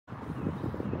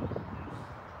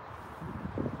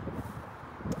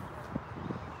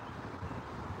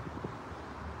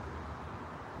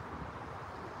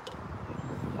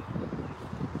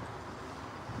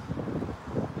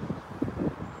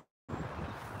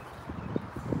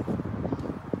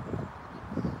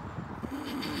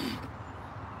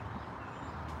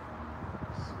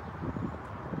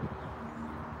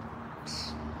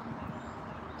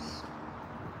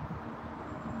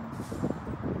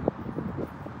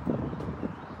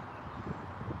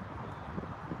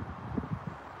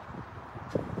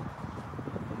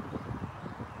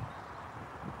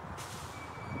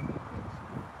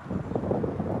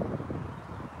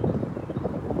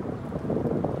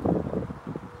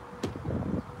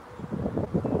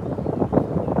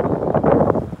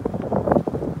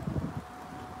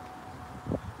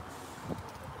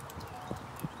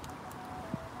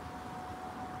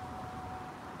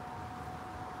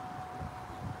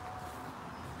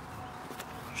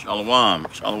Shalom,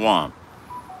 shalom.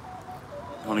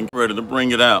 I'm get ready to bring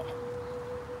it out.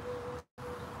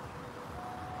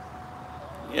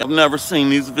 Yeah, I've never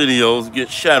seen these videos get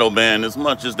shadow banned as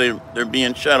much as they're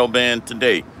being shadow banned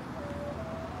today.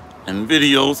 And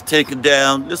videos taken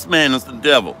down. This man is the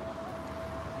devil.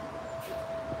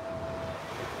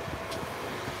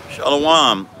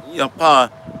 Shalom,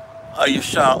 Yapa,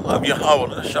 of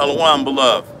Yahweh, Shalom,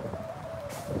 beloved.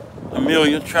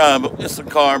 Amelia tribe of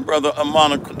Issachar, brother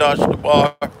Amana Kodash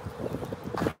Dabar.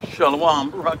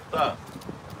 Shalom, Barakatah.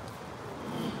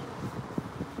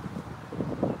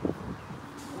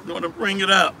 We're going to bring it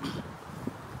out.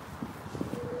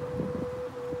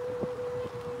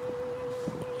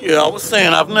 Yeah, I was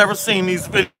saying I've never seen these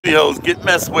videos get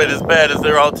messed with as bad as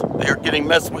they're getting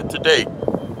messed with today.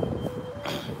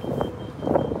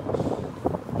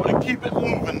 I'm going to keep it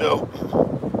moving though.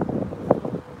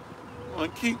 I'm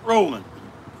going to keep rolling.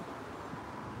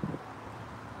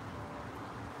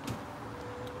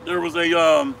 There was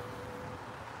a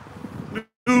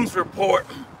news report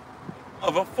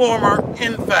of a former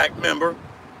INFAC member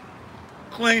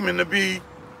claiming to be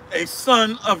a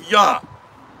son of Yah,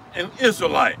 an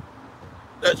Israelite,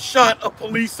 that shot a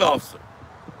police officer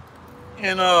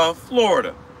in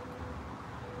Florida.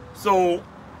 So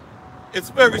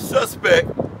it's very suspect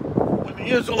when the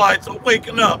Israelites are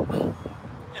waking up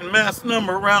in mass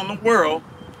number around the world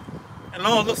and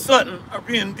all of a sudden are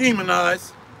being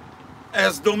demonized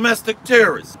as domestic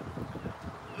terrorists.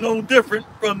 No different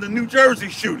from the New Jersey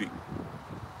shooting.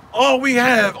 All we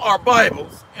have are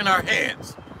Bibles in our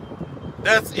hands.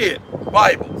 That's it,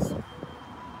 Bibles.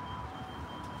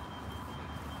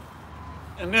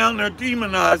 And now they're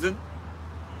demonizing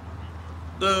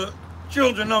the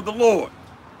children of the Lord.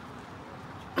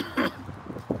 We're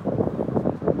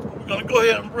going to go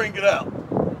ahead and bring it out.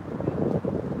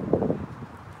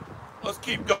 Let's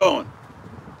keep going.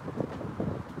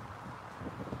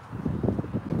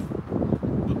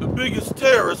 But the biggest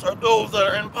terrorists are those that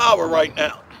are in power right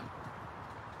now.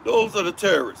 Those are the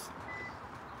terrorists.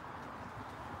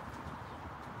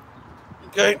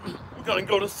 Okay, we're going to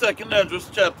go to 2nd Esdras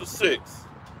chapter 6.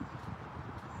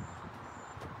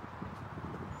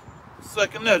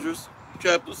 2nd Esdras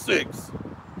chapter 6.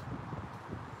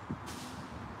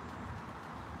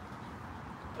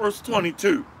 Verse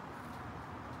 22.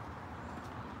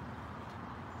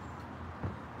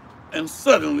 And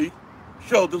suddenly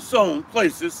shall the sown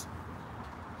places.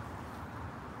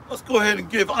 Let's go ahead and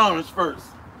give honors first.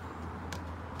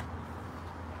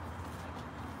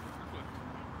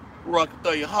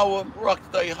 Barakatah Yahweh,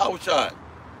 Barakatah Yahushai.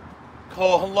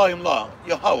 Call Halayim La,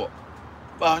 Yahweh.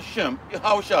 Bahashem,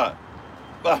 Yahushai.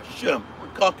 Bahashem,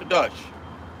 Rakakadash.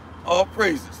 All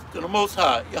praises to the Most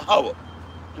High, Yahweh,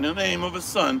 in the name of His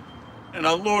Son and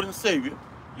our Lord and Savior,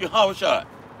 Yahushai.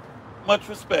 Much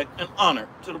respect and honor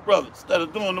to the brothers that are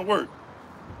doing the work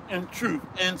in truth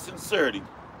and sincerity,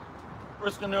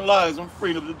 risking their lives and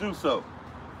freedom to do so,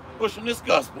 pushing this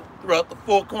gospel throughout the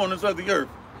four corners of the earth.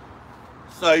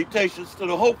 Salutations to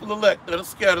the hopeful elect that are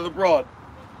scattered abroad,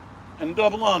 and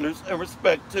double honors and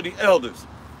respect to the elders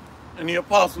and the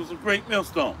apostles of Great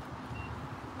Millstone.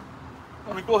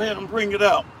 I'm going to go ahead and bring it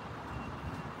out.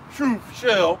 Truth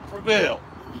shall prevail.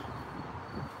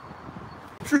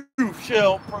 Truth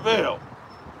shall prevail.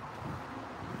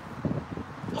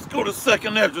 Let's go to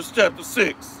 2nd Esdras chapter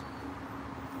 6.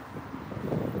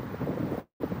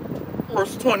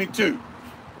 Verse 22.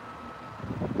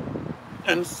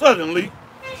 And suddenly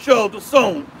shall the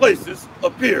sown places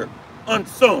appear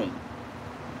unsown.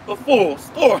 The full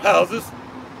storehouses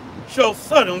shall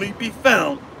suddenly be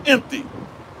found empty.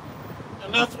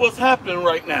 And that's what's happening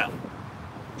right now.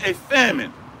 A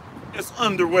famine is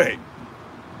underway.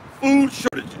 Food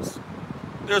shortages.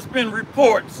 There's been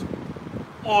reports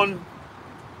on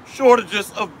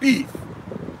shortages of beef,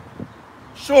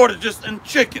 shortages in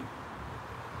chicken,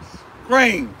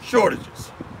 grain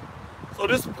shortages. So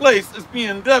this place is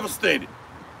being devastated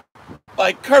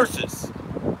by curses,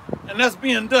 and that's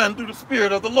being done through the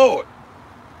Spirit of the Lord.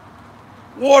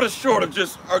 Water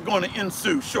shortages are going to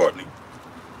ensue shortly.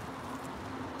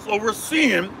 So we're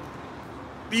seeing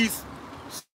these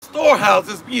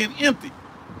storehouses being empty.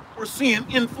 We're seeing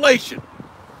inflation,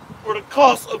 where the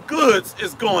cost of goods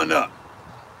is going up.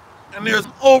 And there's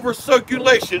over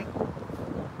circulation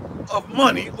of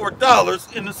money or dollars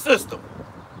in the system.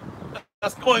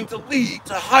 That's going to lead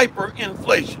to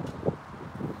hyperinflation.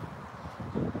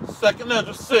 2nd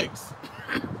Esdras 6,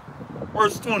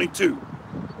 verse 22.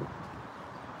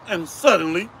 And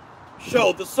suddenly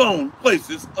shall the sown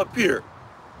places appear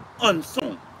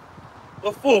unsown.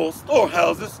 The full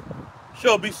storehouses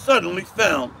shall be suddenly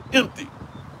found empty.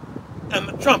 And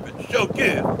the trumpet shall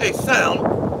give a sound,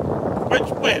 which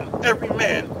when every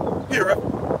man heareth,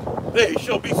 they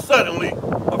shall be suddenly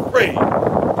afraid.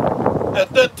 At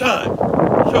that time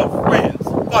shall friends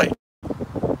fight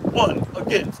one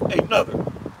against another,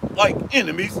 like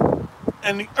enemies,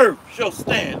 and the earth shall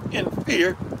stand in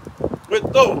fear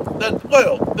with those that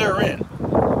dwell therein.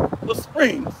 The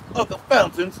springs of the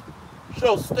fountains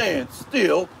shall stand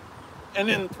still, and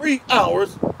in 3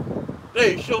 hours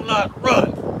they shall not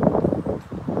run.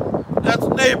 That's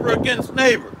neighbor against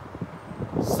neighbor,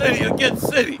 city against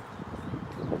city,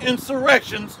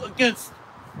 insurrections against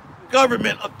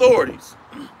government authorities.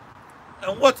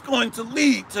 And what's going to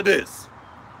lead to this?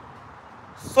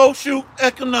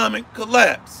 Socio-economic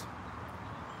collapse,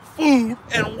 food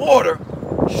and water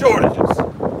shortages,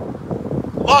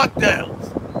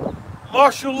 lockdowns,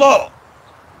 martial law,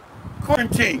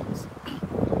 quarantines,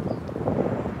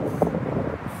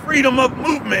 freedom of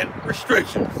movement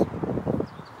restrictions,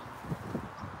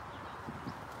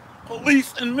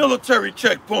 police and military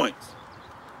checkpoints.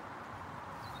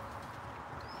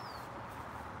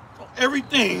 So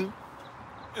everything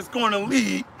is going to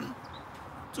lead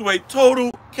to a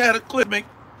total cataclysmic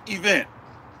event,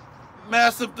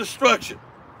 massive destruction.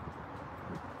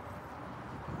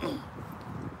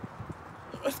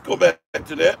 Let's go back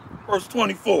to that. Verse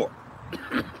 24.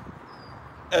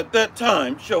 At that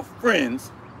time shall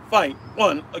friends fight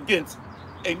one against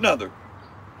another,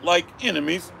 like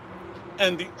enemies,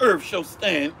 and the earth shall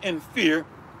stand in fear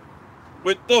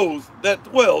with those that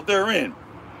dwell therein.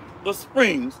 The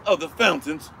springs of the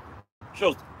fountains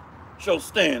shall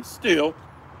stand still,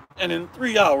 and in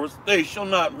 3 hours they shall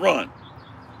not run.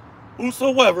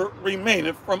 Whosoever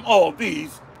remaineth from all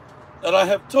these that I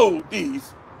have told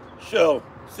these shall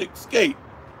escape.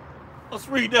 Let's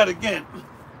read that again.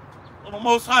 The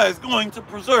Most High is going to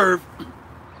preserve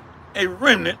a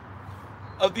remnant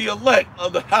of the elect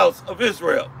of the house of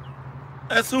Israel.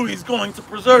 That's who he's going to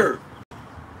preserve.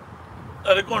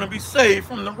 That are going to be saved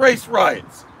from the race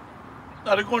riots.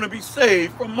 That are going to be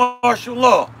saved from martial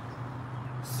law,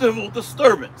 civil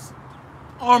disturbance,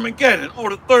 Armageddon, or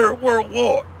the Third World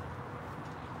War.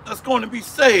 That's going to be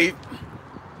saved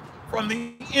from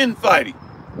the infighting.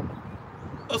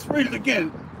 Let's read it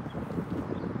again.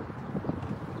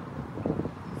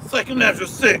 2 Esdras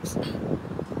 6,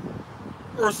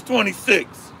 verse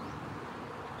 26.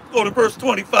 Go to verse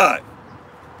 25.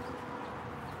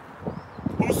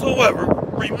 Whosoever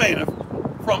remaineth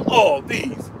from all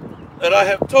these that I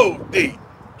have told thee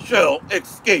shall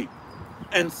escape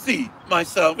and see my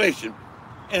salvation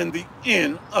and the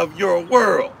end of your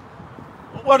world.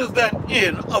 What is that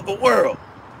end of the world?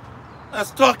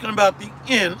 That's talking about the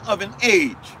end of an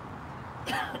age,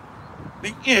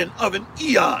 the end of an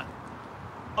eon,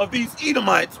 of these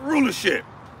Edomites' rulership.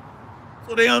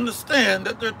 So they understand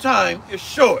that their time is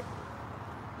short.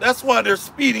 That's why they're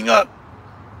speeding up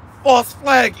false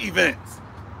flag events,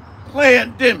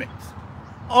 pandemics.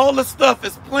 All this stuff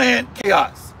is planned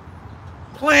chaos,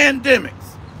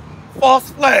 pandemics,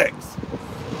 false flags,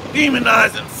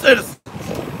 demonizing citizens,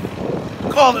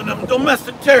 calling them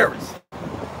domestic terrorists.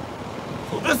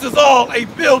 So this is all a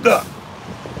buildup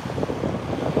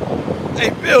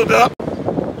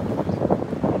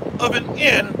of an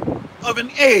end of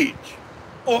an age,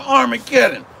 or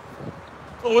Armageddon.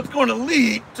 So it's going to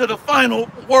lead to the final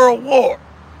world war,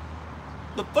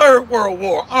 the Third World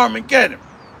War, Armageddon,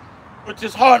 which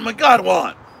is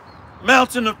Harmageddon,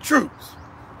 mountain of troops.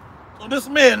 So this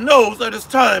man knows that his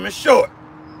time is short.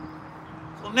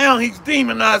 So now he's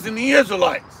demonizing the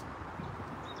Israelites,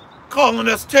 calling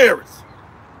us terrorists,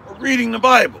 or reading the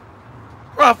Bible,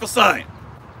 prophesying,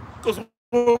 because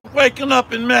we're waking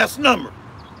up in mass number,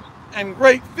 and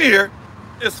great fear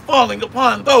is falling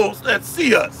upon those that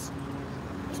see us.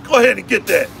 Let's go ahead and get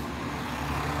that.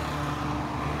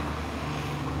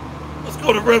 Let's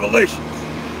go to Revelations.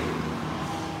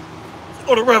 Let's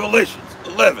go to Revelations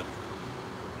 11,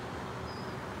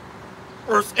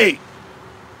 verse 8.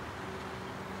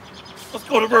 Let's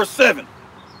go to verse 7.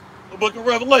 The book of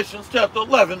Revelations, chapter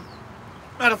 11.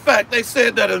 Matter of fact, they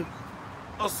said that a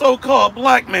so-called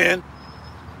black man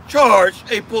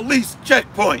charged a police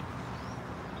checkpoint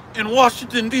in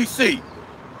Washington, D.C.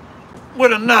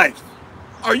 with a knife.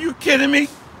 Are you kidding me?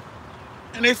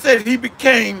 And they said he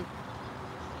became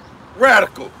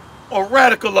radical or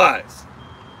radicalized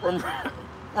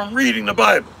from reading the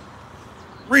Bible,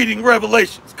 reading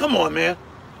Revelations. Come on, man.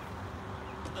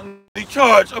 And he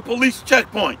charged a police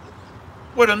checkpoint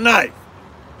with a knife.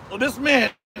 So this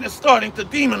man is starting to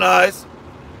demonize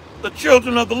the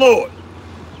children of the Lord.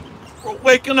 We're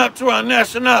waking up to our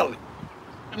nationality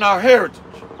and our heritage.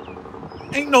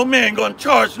 Ain't no man gonna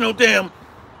charge no damn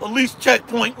police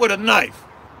checkpoint with a knife.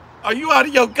 Are you out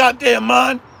of your goddamn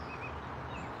mind?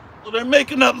 So they're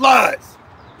making up lies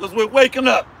because we're waking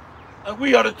up and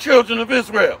we are the children of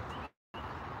Israel.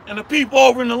 And the people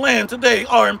over in the land today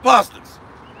are imposters.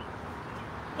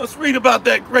 Let's read about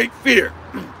that great fear.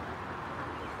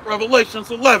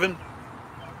 Revelations 11,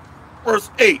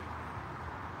 verse 8.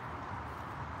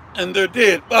 And their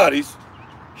dead bodies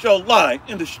shall lie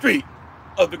in the street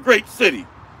of the great city,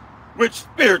 which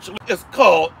spiritually is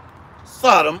called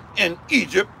Sodom and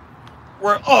Egypt,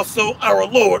 where also our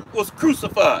Lord was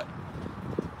crucified.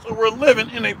 So we're living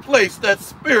in a place that's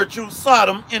spiritual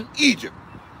Sodom and Egypt.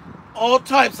 All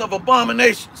types of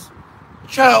abominations,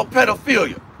 child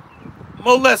pedophilia,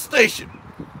 molestation.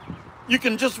 You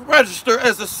can just register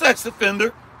as a sex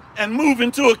offender and move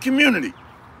into a community.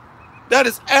 That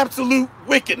is absolute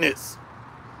wickedness.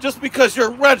 Just because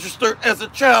you're registered as a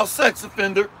child sex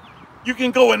offender, you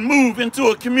can go and move into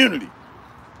a community.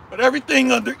 But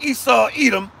everything under Esau,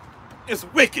 Edom, is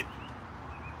wicked.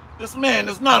 This man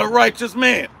is not a righteous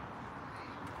man.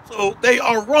 So they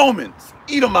are Romans,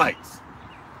 Edomites,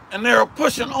 and they're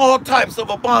pushing all types of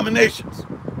abominations.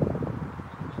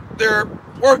 They're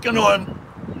working on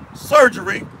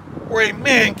surgery where a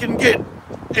man can get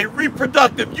a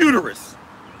reproductive uterus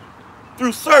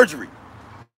through surgery.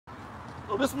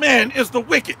 So this man is the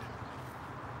wicked.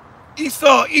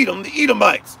 Esau, Edom, the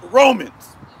Edomites,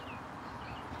 Romans.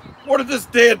 What are these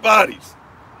dead bodies?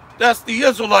 That's the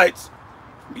Israelites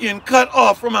being cut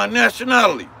off from our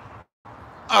nationality,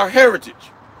 our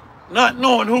heritage, not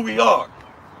knowing who we are,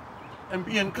 and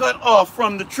being cut off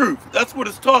from the truth. That's what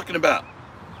it's talking about.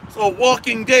 So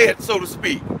walking dead, so to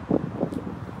speak.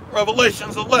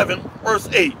 Revelations 11, verse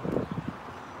 8.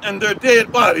 And their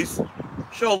dead bodies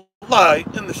shall lie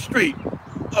in the street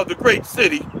of the great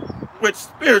city, which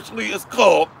spiritually is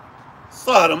called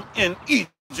Sodom and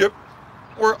Egypt,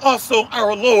 where also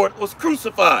our Lord was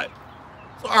crucified.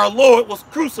 So our Lord was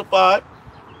crucified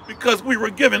because we were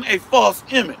given a false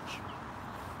image.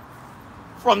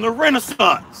 From the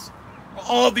Renaissance,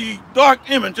 all the dark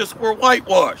images were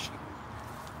whitewashed.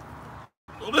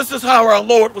 So this is how our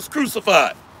Lord was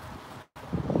crucified.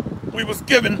 We was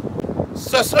given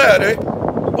Cesare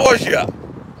Borgia,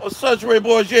 or Cesare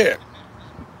Borgia.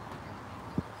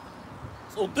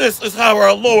 So this is how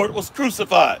our Lord was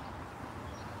crucified.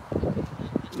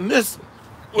 And this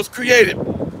was created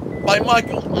by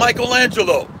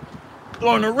Michelangelo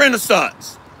during the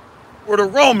Renaissance, where the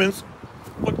Romans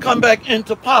would come back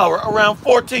into power around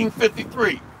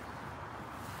 1453.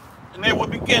 And they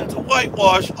would begin to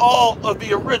whitewash all of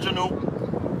the original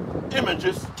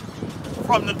images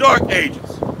from the Dark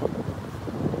Ages.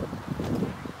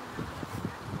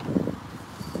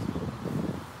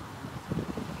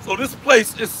 So this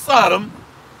place is Sodom.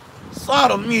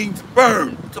 Sodom means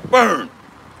burn, to burn,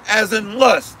 as in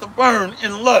lust, to burn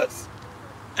in lust.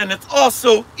 And it's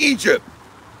also Egypt.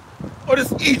 What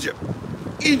is Egypt?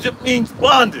 Egypt means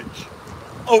bondage,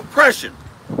 oppression.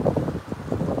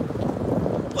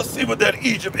 Let's see what that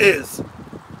Egypt is.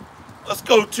 Let's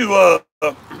go to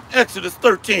Exodus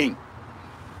 13,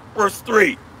 verse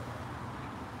 3.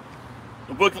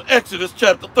 The book of Exodus,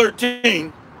 chapter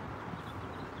 13,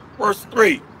 verse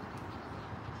 3.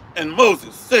 And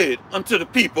Moses said unto the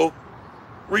people,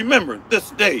 remember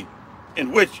this day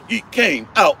in which ye came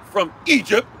out from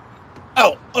Egypt,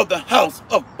 out of the house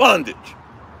of bondage.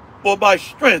 For by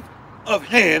strength of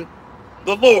hand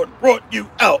the Lord brought you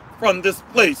out from this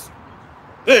place.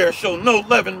 There shall no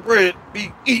leavened bread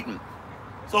be eaten.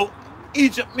 So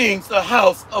Egypt means the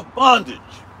house of bondage.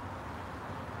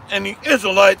 And the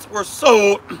Israelites were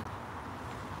sold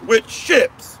with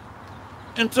ships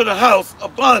into the house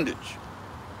of bondage.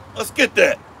 Let's get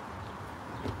that.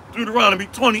 Deuteronomy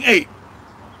 28,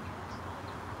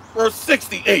 verse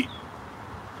 68.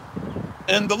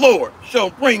 And the Lord shall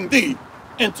bring thee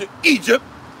into Egypt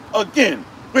again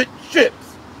with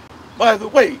ships, by the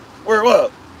way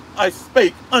whereof I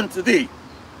spake unto thee.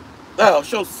 Thou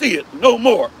shalt see it no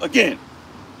more again.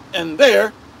 And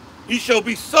there ye shall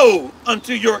be sold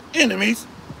unto your enemies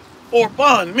for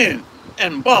bondmen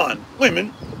and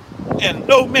bondwomen, and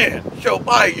no man shall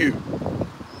buy you.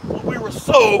 So we were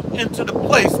sold into the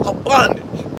place of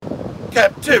bondage,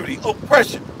 captivity,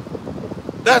 oppression.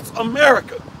 That's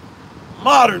America,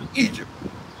 modern Egypt,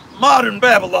 modern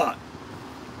Babylon,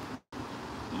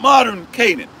 modern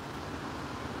Canaan,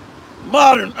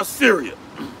 modern Assyria.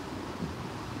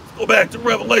 Let's go back to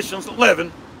Revelations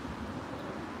 11,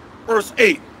 verse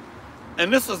 8.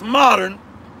 And this is modern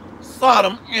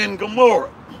Sodom and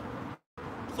Gomorrah.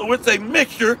 So it's a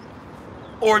mixture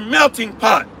or melting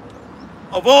pot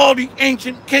of all the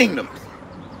ancient kingdoms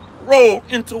rolled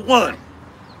into one.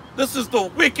 This is the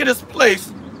wickedest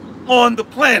place on the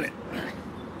planet.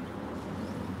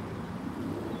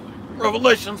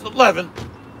 Revelations 11,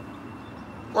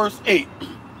 verse 8.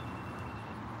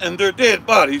 And their dead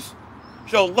bodies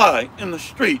shall lie in the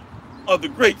street of the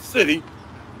great city,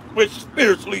 which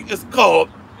spiritually is called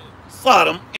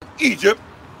Sodom in Egypt,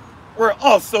 where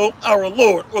also our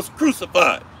Lord was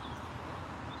crucified.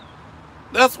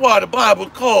 That's why the Bible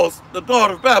calls the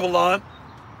daughter of Babylon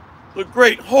the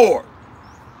great whore,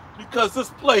 because this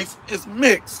place is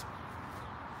mixed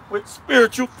with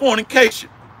spiritual fornication,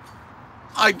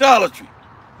 idolatry,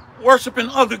 worshiping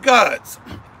other gods,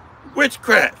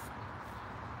 witchcraft.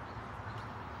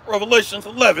 Revelations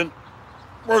 11,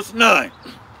 verse 9.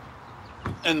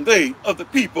 And they of the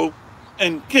people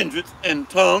and kindreds and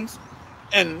tongues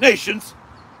and nations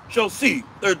shall see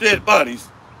their dead bodies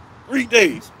 3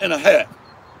 days and a half,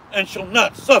 and shall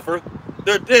not suffer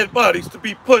their dead bodies to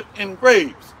be put in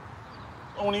graves.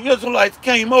 When the Israelites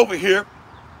came over here,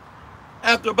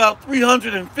 after about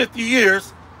 350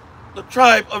 years, the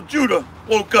tribe of Judah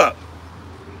woke up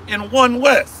in One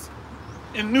West,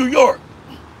 in New York.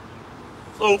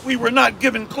 So we were not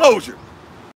given closure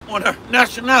on our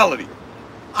nationality,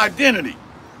 identity,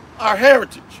 our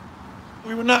heritage.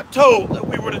 We were not told that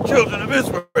we were the children of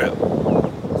Israel.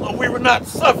 So we were not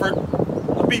suffered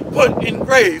to be put in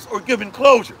graves or given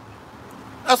closure.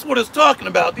 That's what it's talking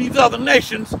about. These other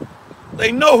nations,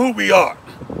 they know who we are.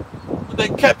 But they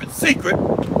kept it secret,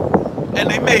 and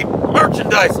they made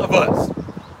merchandise of us,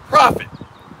 profit,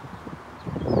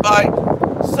 by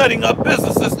setting up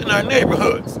businesses in our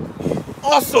neighborhoods,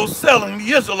 also selling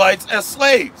the Israelites as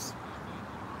slaves.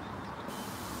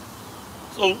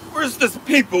 So where's this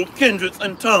people, kindreds,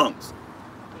 and tongues?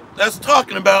 That's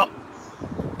talking about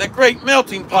the great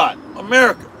melting pot,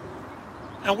 America.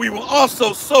 And we were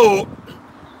also sold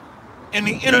in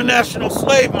the international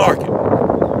slave market,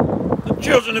 the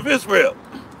children of Israel.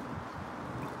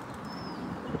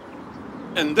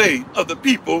 And they of the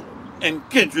people and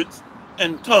kindreds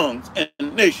and tongues and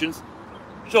nations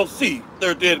shall see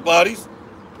their dead bodies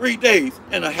 3 days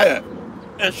and a half,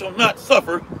 and shall not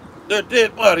suffer their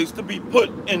dead bodies to be put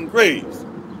in graves.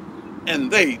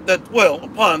 And they that dwell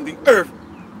upon the earth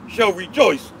shall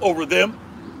rejoice over them,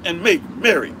 and make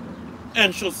merry,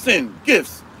 and shall send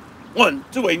gifts one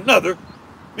to another,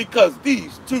 because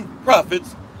these two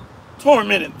prophets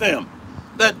tormented them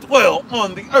that dwell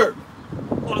on the earth.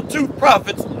 So the two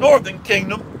prophets, northern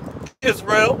kingdom,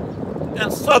 Israel,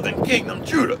 and southern kingdom,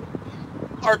 Judah,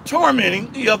 are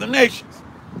tormenting the other nations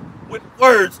with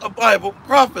words of Bible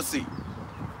prophecy.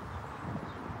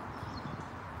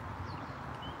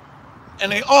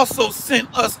 And they also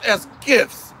sent us as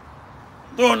gifts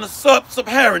during the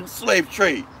sub-Saharan slave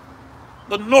trade,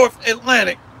 the North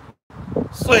Atlantic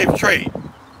slave trade.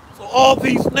 So all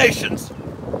these nations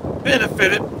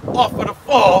benefited off of the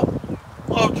fall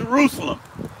of Jerusalem.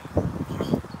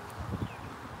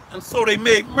 And so they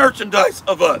made merchandise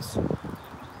of us.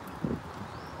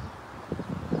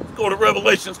 Let's go to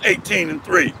Revelations 18 and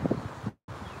 3.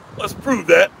 Let's prove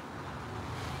that.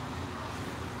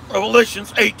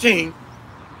 Revelations 18,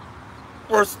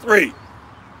 verse 3.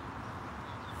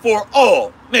 For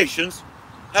all nations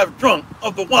have drunk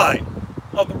of the wine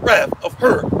of the wrath of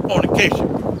her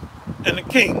fornication, and the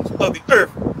kings of the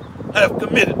earth have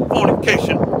committed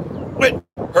fornication with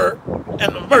her,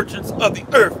 and the merchants of the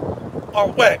earth are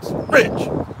waxed rich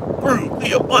through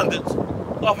the abundance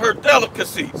of her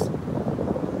delicacies.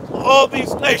 All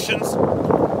these nations,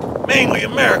 mainly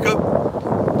America,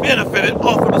 benefited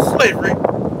off of the slavery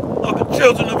of the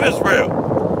children of Israel,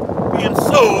 being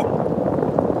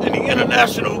sold in the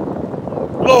international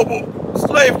global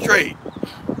slave trade.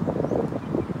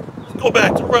 Let's go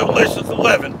back to Revelations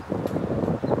 11,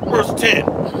 verse 10.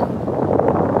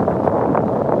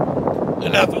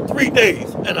 And after 3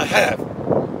 days and a half,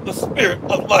 the spirit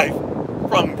of life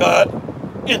from God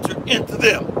entered into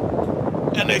them,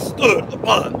 and they stood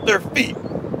upon their feet,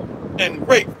 and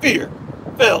great fear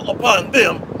fell upon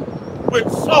them which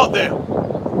saw them.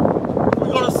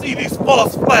 We're going to see these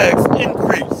false flags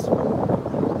increase.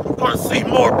 We're going to see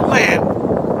more planned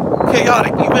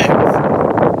chaotic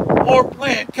events, more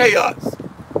planned chaos,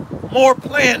 more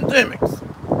pandemics.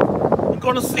 We're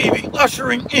going to see the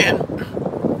ushering in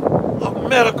of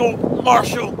medical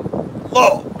martial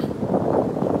law.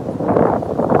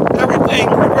 Everything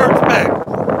reverts back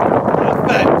to the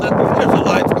fact that the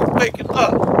Israelites are waking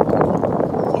up.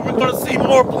 So we're going to see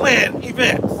more planned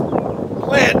events,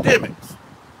 pandemics.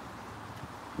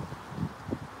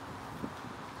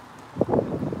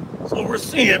 So we're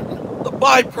seeing the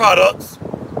byproducts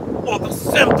or the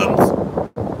symptoms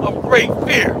of great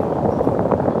fear.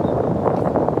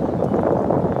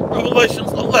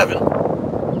 Revelations 11,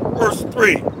 verse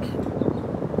 3.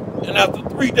 And after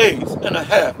 3 days and a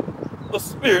half, the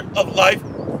Spirit of life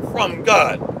from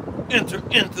God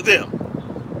entered into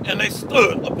them, and they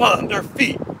stood upon their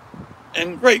feet,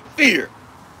 and great fear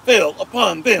fell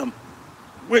upon them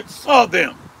which saw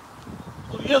them.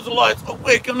 So the Israelites are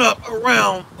waking up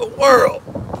around the world.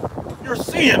 You're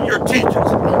seeing your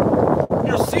teachers.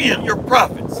 You're seeing your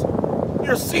prophets.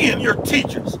 You're seeing your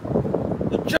teachers.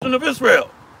 The children of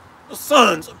Israel, the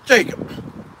sons of Jacob.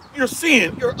 You're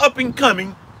seeing your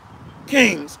up-and-coming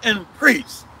kings and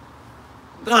priests.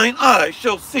 Thine eyes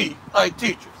shall see thy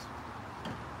teachers.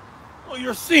 Well,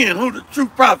 you're seeing who the true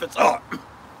prophets are.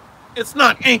 It's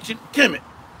not ancient Kemet.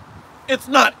 It's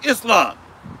not Islam.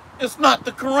 It's not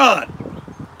the Quran.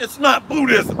 It's not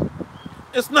Buddhism.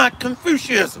 It's not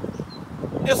Confucianism.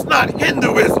 It's not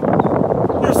Hinduism.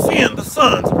 You're seeing the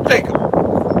sons of Jacob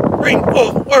bring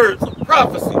forth words of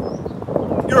prophecy.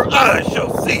 Your eyes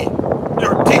shall see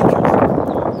your teachers.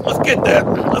 Let's get that.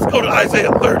 Let's go to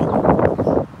Isaiah 30.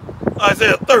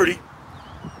 Isaiah 30,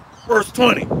 verse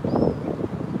 20.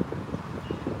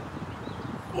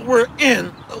 We're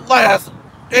in the last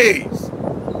days.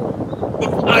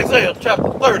 Book of Isaiah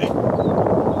chapter 30,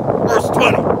 verse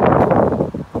 20.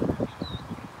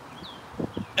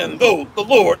 And though the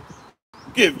Lord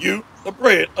give you the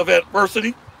bread of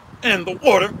adversity and the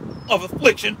water of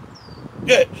affliction,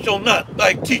 yet shall not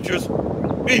thy teachers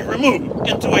be removed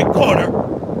into a corner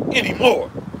any more,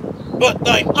 but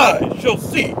thine eyes shall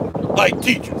see thy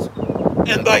teachers,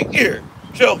 and thy ear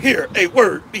shall hear a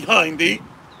word behind thee,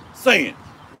 saying,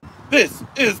 This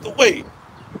is the way,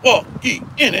 walk ye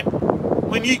in it,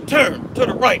 when ye turn to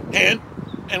the right hand,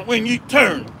 and when ye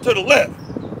turn to the left.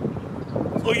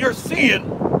 So you're seeing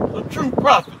the true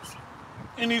prophets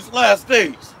in these last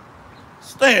days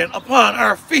stand upon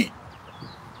our feet,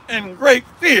 and great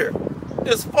fear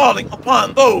is falling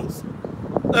upon those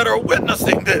that are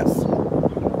witnessing this.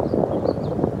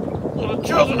 So the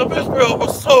children of Israel were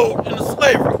sold into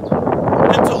slavery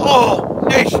into all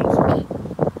nations.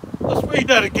 Let's read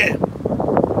that again.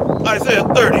 Isaiah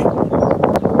 30.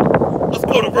 Let's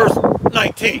go to verse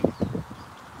 19.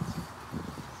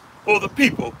 For the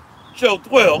people shall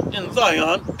dwell in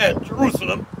Zion at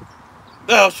Jerusalem.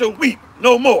 Thou shalt weep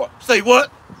no more. Say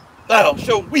what? Thou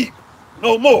shalt weep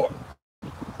no more.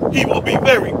 He will be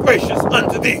very gracious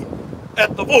unto thee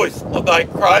at the voice of thy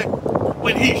cry.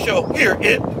 When he shall hear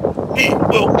it, he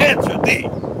will answer thee.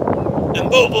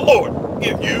 And though the Lord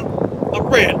give you the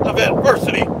bread of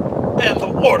adversity and the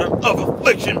water of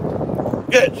affliction,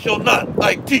 yet shall not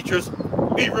thy teachers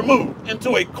be removed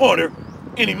into a corner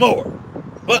any more.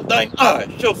 But thine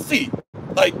eye shall see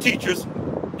thy teachers,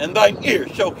 and thine ear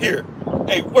shall hear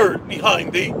a word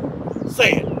behind thee,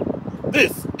 saying,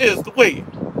 This is the way,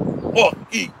 walk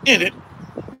ye in it,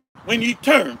 when ye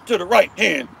turn to the right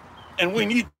hand, and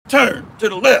when ye turn to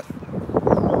the left.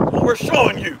 We're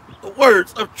showing you the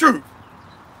words of truth.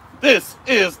 This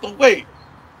is the way,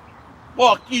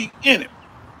 walk ye in it.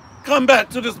 Come back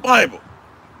to this Bible.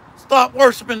 Stop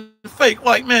worshiping fake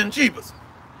white man Jeebus.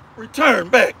 Return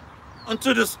back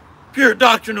unto this pure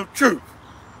doctrine of truth.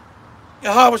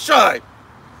 Yahweh Shai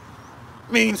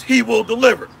means he will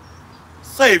deliver.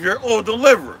 Savior or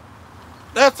deliverer.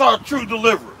 That's our true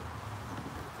deliverer.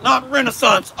 Not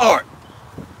Renaissance art.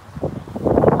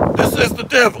 This is the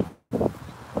devil.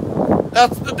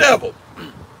 That's the devil.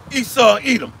 Esau,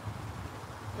 Edom.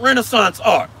 Renaissance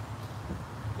art.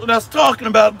 So that's talking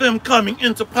about them coming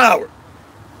into power.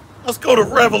 Let's go to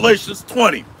Revelations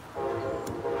 20.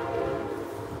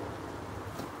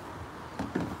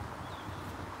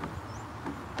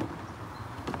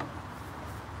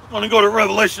 I'm going to go to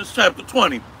Revelation chapter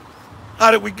 20. How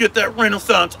did we get that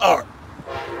Renaissance art?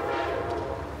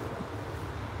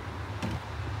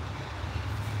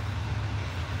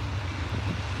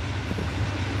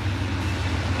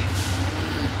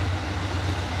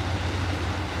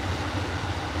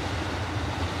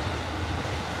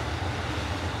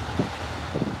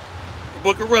 The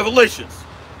book of Revelations,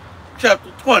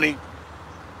 chapter 20,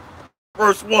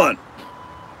 verse 1.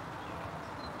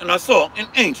 And I saw an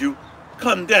angel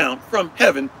come down from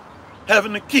heaven,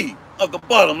 having the key of the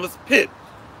bottomless pit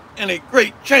and a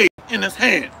great chain in his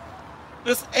hand.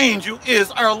 This angel is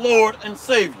our Lord and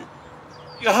Savior,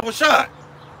 Yahweh Shai.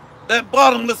 That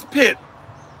bottomless pit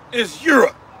is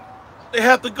Europe. They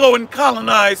have to go and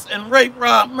colonize and rape,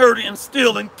 rob, murder, and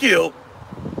steal and kill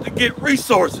to get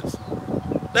resources.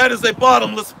 That is a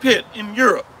bottomless pit in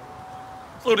Europe.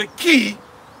 So the key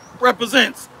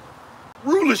represents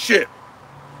rulership.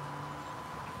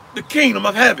 The kingdom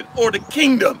of heaven, or the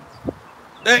kingdom.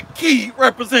 That key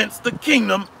represents the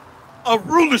kingdom of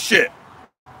rulership.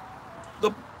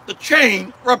 The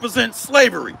chain represents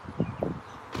slavery.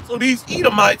 So these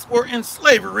Edomites were in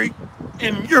slavery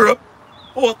in Europe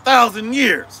for 1,000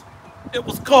 years. It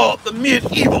was called the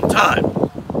medieval time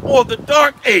or the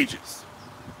Dark Ages.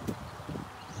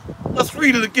 Let's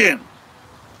read it again.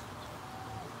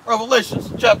 Revelation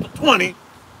chapter 20,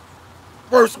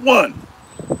 verse 1.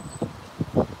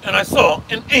 And I saw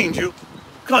an angel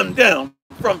come down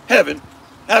from heaven,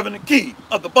 having the key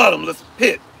of the bottomless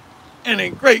pit and a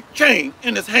great chain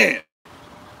in his hand.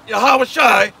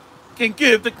 Yahushua can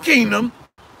give the kingdom,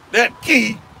 that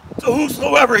key, to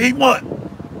whosoever he wants.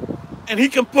 And he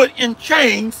can put in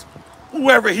chains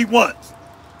whoever he wants.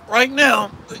 Right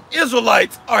now, the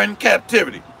Israelites are in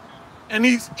captivity. And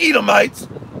these Edomites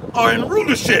are in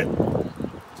rulership.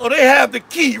 So they have the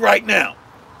key right now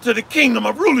to the kingdom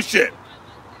of rulership.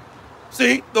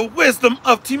 See, the wisdom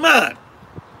of Timan.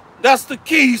 That's the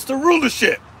keys to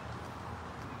rulership.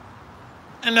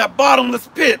 And that bottomless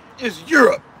pit is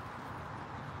Europe.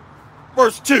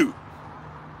 Verse 2.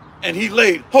 And he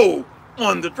laid hold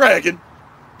on the dragon,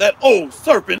 that old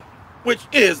serpent, which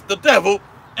is the devil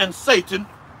and Satan,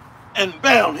 and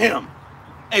bound him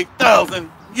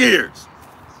 1,000 years.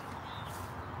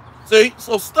 See,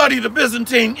 so study the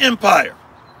Byzantine Empire.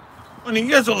 When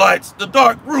the Israelites, the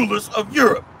dark rulers of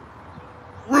Europe,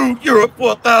 ruled Europe for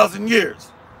 1,000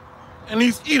 years. And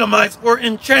these Edomites were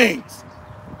in chains.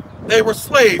 They were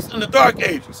slaves in the Dark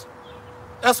Ages.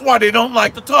 That's why they don't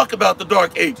like to talk about the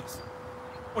Dark Ages,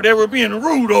 where they were being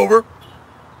ruled over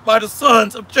by the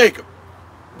sons of Jacob.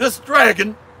 This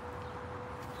dragon,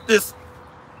 this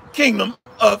kingdom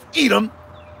of Edom,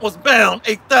 was bound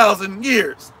 1,000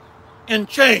 years in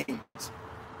chains.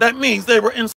 That means they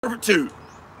were in servitude.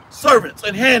 Servants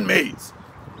and handmaids,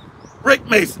 brick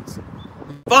masons,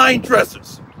 vine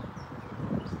dressers,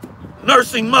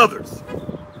 nursing mothers.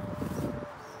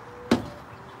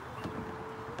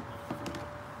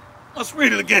 Let's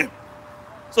read it again.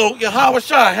 So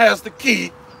Yahushua has the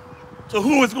key to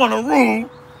who is going to rule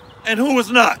and who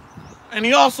is not. And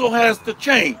he also has the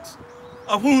chains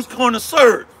of who's going to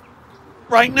serve.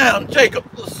 Right now, Jacob,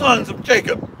 the sons of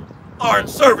Jacob, are in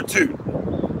servitude.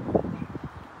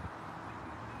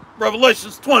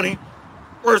 Revelation 20,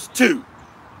 verse 2.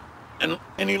 And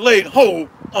he laid hold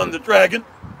on the dragon,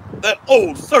 that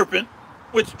old serpent,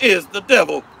 which is the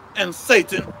devil and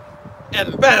Satan,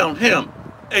 and bound him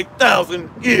 1,000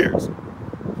 years.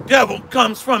 Devil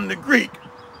comes from the Greek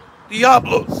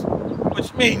diablos,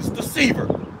 which means deceiver,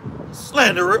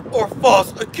 slanderer, or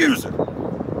false accuser.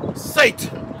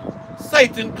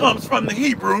 Satan comes from the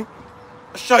Hebrew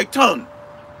shaitan,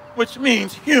 which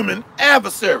means human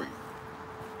adversary.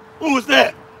 Who is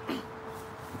that?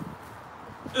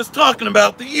 It's talking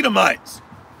about the Edomites,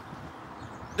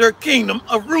 their kingdom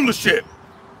of rulership,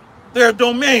 their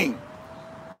domain,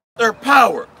 their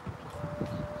power.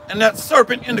 And that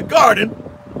serpent in the garden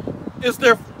is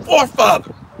their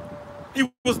forefather. He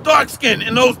was dark-skinned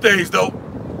in those days, though.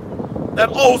 That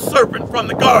old serpent from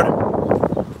the garden.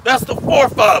 That's the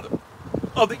forefather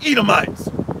of the Edomites,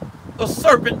 the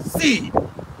serpent seed.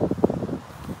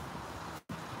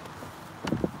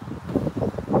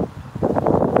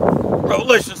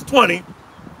 Revelation 20,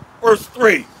 verse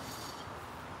 3.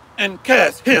 And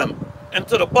cast him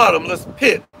into the bottomless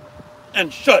pit,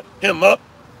 and shut him up,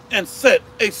 and set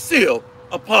a seal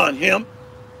upon him,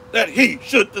 that he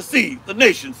should deceive the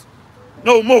nations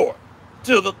no more,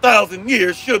 till the 1,000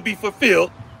 years should be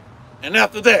fulfilled. And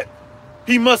after that,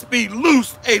 he must be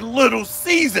loosed a little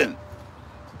season.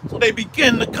 So they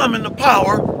begin to come into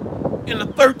power in the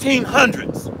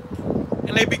 1300s.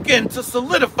 And they begin to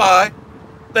solidify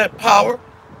that power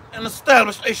and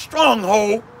establish a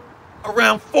stronghold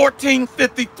around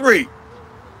 1453.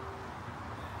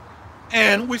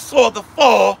 And we saw the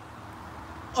fall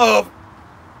of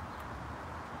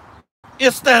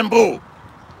Istanbul,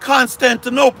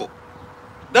 Constantinople.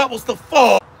 That was the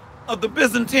fall of the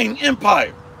Byzantine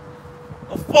Empire,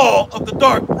 the fall of the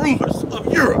dark rulers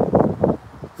of Europe.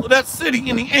 So that city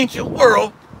in the ancient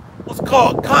world was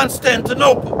called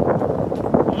Constantinople.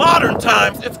 Modern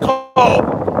times, it's called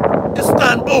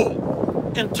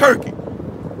Istanbul in Turkey.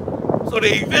 So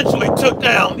they eventually took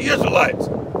down the Israelites.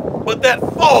 But that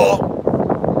fall,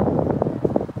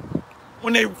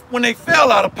 when they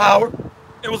fell out of power,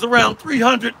 it was around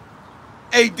 300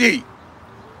 AD.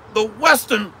 The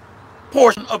western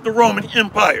portion of the Roman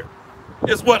Empire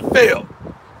is what fell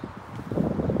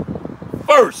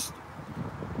first.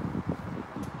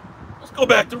 Let's go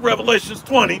back to Revelation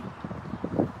 20.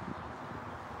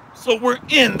 So we're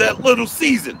in that little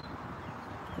season.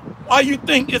 Why you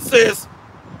think it says,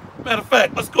 matter of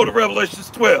fact, let's go to Revelation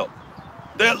 12.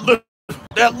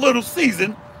 That little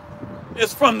season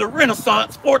is from the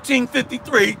Renaissance,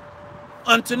 1453,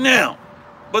 unto now.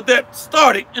 But that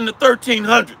started in the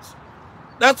 1300s.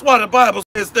 That's why the Bible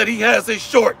says that he has a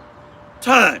short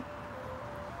time.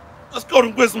 Let's go to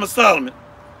Wisdom of Solomon,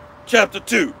 chapter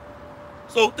 2.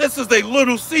 So this is a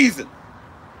little season,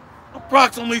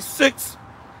 approximately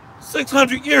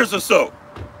 600 years or so.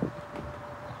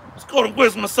 Let's go to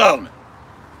Wisdom of Solomon.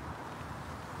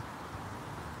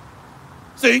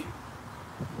 See,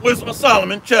 Wisdom of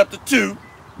Solomon, chapter 2,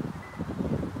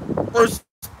 verse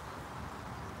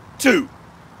 2.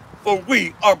 For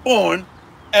we are born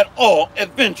at all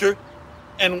adventure,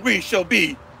 and we shall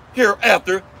be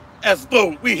hereafter as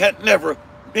though we had never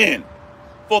been.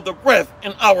 For the breath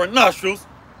in our nostrils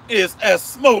is as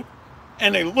smoke,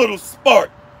 and a little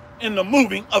spark in the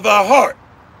moving of our heart,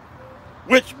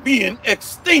 which being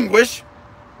extinguished,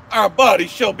 our body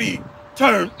shall be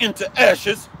turned into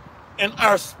ashes, and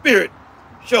our spirit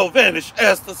shall vanish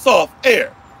as the soft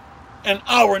air, and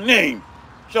our name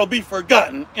shall be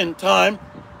forgotten in time,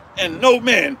 and no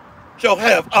man shall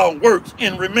have our works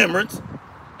in remembrance,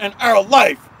 and our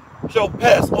life shall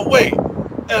pass away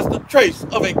as the trace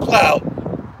of a cloud,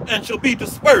 and shall be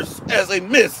dispersed as a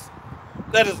mist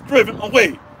that is driven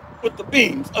away with the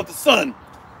beams of the sun,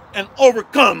 and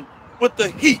overcome with the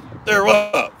heat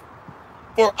thereof.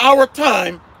 For our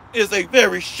time is a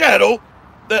very shadow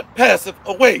that passeth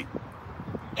away,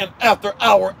 and after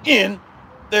our end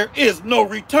there is no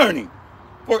returning,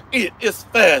 for it is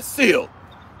fast sealed,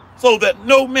 so that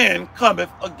no man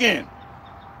cometh again.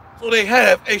 So they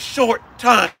have a short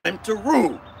time to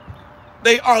rule.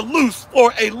 They are loose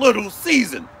for a little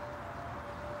season,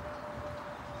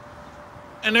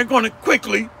 and they're going to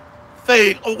quickly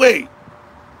fade away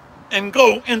and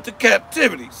go into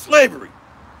captivity, slavery.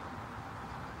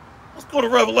 Let's go to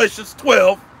Revelations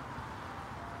 12,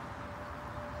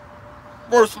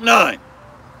 verse 9.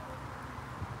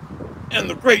 And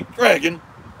the great dragon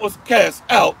was cast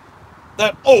out,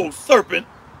 that old serpent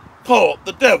called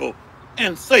the devil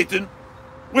and Satan,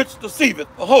 which deceiveth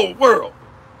the whole world.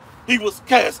 He was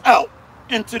cast out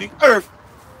into the earth,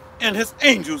 and his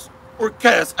angels were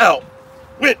cast out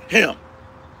with him.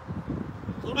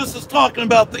 So this is talking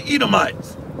about the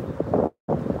Edomites,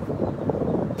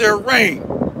 their reign,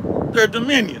 their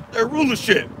dominion, their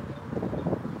rulership.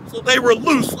 So they were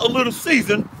loose a little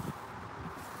season,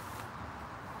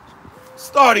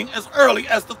 starting as early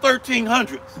as the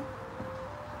 1300s.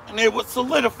 And they would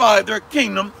solidify their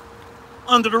kingdom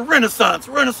under the Renaissance.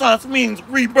 Renaissance means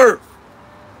rebirth,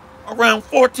 around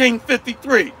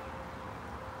 1453.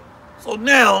 So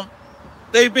now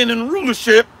they've been in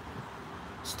rulership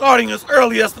starting as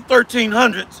early as the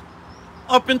 1300s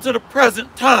up into the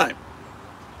present time.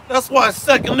 That's why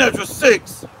 2nd Esdras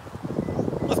 6,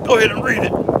 let's go ahead and read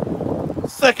it.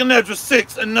 2nd Esdras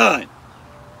 6 and 9.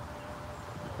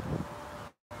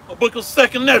 The book of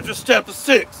 2nd Esdras chapter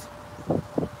 6,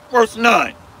 verse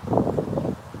 9.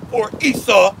 For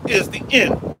Esau is the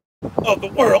end of the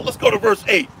world. Let's go to verse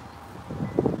 8.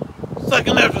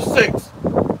 2nd Esdras 6,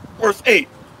 verse 8.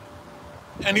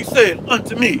 And he said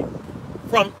unto me,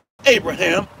 from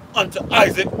Abraham unto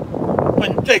Isaac,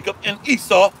 when Jacob and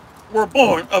Esau were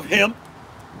born of him,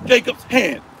 Jacob's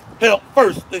hand held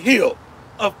first the heel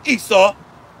of Esau,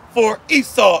 for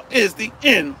Esau is the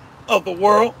end of the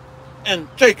world, and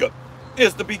Jacob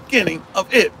is the beginning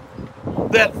of it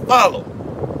that follow.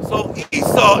 So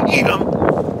Esau,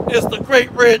 Edom, is the great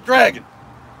red dragon,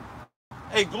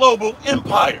 a global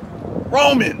empire,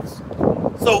 Romans.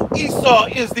 So Esau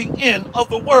is the end of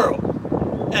the world,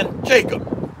 and Jacob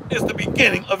is the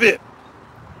beginning of it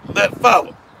that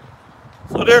follow.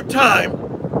 So their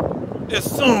time is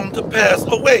soon to pass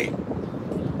away.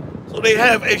 So they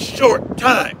have a short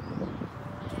time.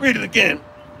 Let's read it again.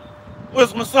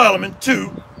 Wisdom of Solomon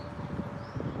 2,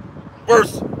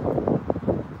 verse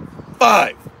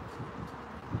 5.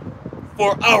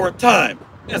 For our time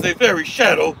is a very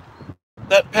shadow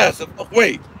that passeth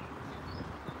away.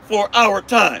 For our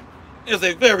time is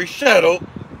a very shadow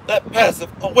that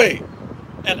passeth away,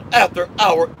 and after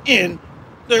our end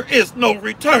there is no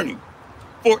returning,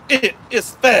 for it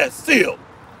is fast sealed,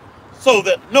 so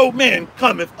that no man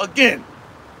cometh again.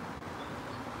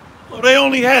 So they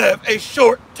only have a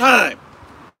short time.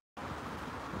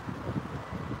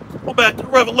 Go back to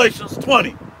Revelations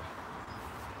 20.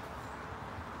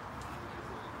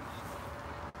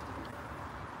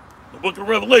 The book of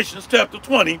Revelations chapter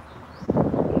 20,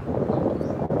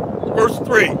 verse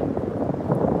 3.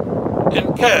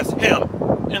 And cast him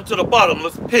into the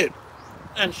bottomless pit,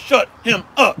 and shut him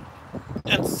up,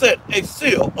 and set a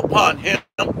seal upon him,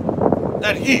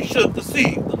 that he should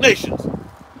deceive the nations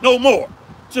no more,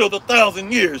 till the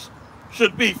 1,000 years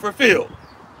should be fulfilled.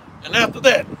 And after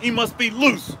that, he must be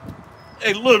loose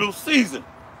a little season.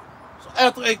 So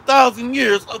after 1,000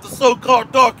 years of the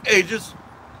so-called Dark Ages,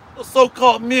 the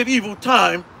so-called medieval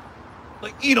time,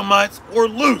 the Edomites were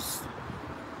loose.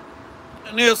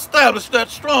 And they established that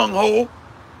stronghold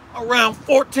around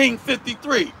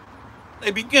 1453.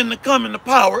 They begin to come into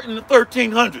power in the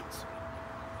 1300s.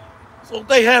 So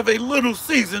they have a little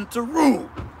season to rule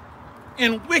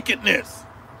in wickedness.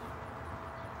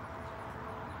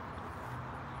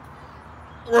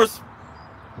 Verse,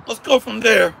 let's go from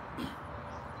there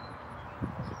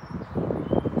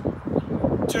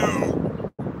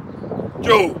to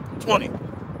Job 20.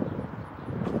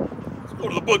 Let's go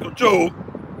to the book of Job,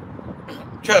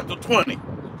 chapter 20.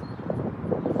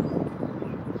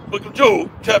 Book of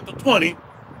Job, chapter 20,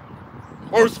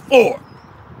 verse 4.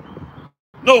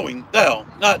 Knowing thou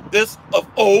not this of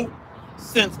old,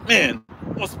 since man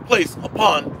was placed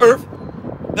upon earth,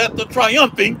 that the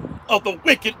triumphing of the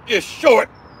wicked is short,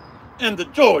 and the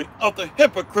joy of the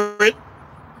hypocrite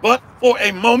but for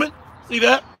a moment. See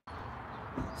that?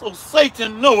 So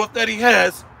Satan knoweth that he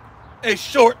has a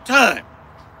short time.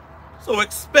 So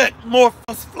expect more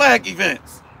flag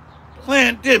events,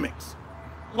 pandemics,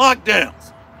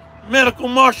 lockdowns, medical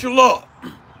martial law.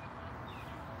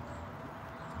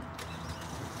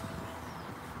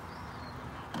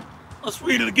 Let's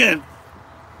read it again.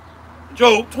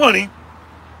 Job 20,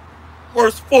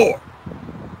 verse 4.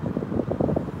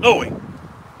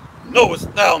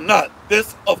 Knowest thou not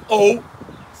this of old,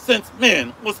 since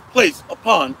man was placed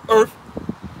upon earth,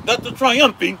 that the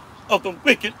triumphing of the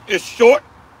wicked is short,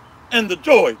 and the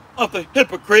joy of the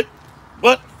hypocrite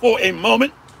but for a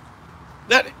moment?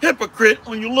 That hypocrite,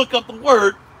 when you look up the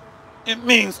word, it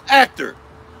means actor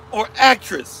or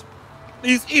actress.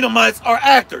 These Edomites are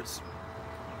actors.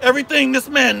 Everything this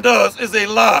man does is a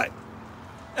lie.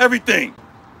 Everything.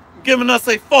 Giving us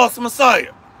a false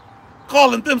Messiah.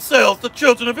 Calling themselves the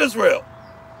children of Israel.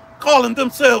 Calling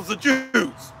themselves the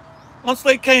Jews. Once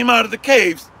they came out of the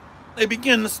caves, they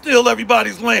began to steal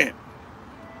everybody's land.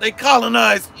 They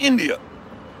colonized India.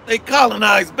 They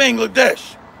colonized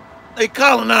Bangladesh. They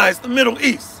colonized the Middle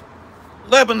East,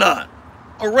 Lebanon,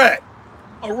 Iraq,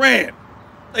 Iran.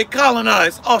 They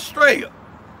colonized Australia.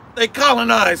 They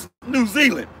colonized New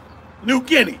Zealand, New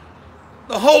Guinea,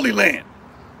 the Holy Land,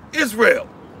 Israel,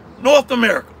 North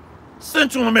America,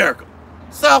 Central America,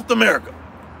 South America.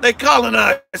 They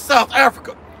colonized South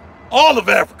Africa, all of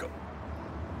Africa.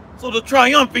 So the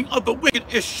triumphing of the wicked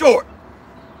is short.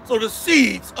 So the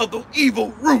seeds of the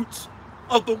evil roots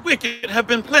of the wicked have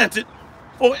been planted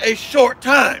for a short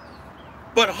time.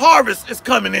 But harvest is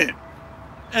coming in,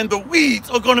 and the weeds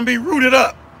are going to be rooted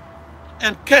up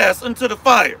and cast into the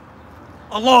fire,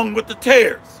 along with the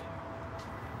tares.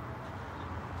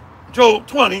 Job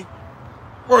 20,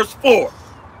 verse 4.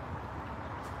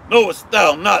 Knowest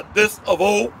thou not this of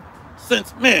old,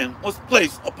 since man was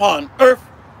placed upon earth,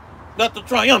 that the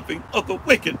triumphing of the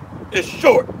wicked is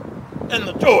short, and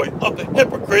the joy of the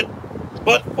hypocrite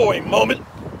but for a moment?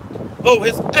 Though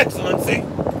his excellency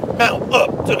mount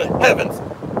up to the heavens,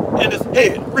 and his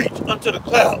head reach unto the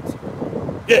clouds,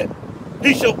 yet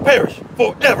he shall perish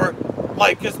forever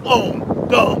like his own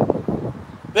dung.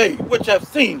 They which have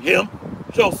seen him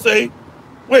shall say,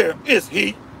 where is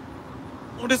he?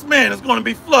 Well, this man is going to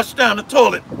be flushed down the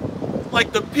toilet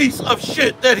like the piece of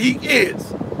shit that he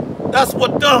is. That's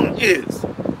what dung is.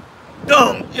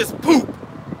 Dung is poop.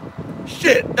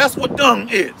 Shit, that's what dung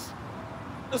is.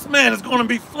 This man is going to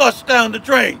be flushed down the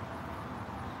drain.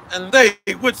 And they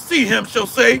which see him shall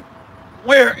say,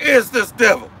 where is this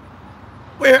devil?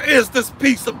 Where is this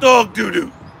piece of dog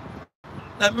doo-doo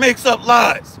that makes up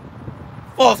lies,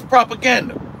 false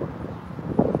propaganda?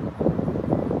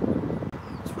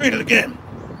 Let's read it again.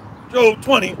 Job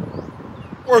 20,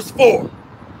 verse 4.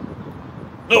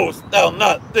 Knowest thou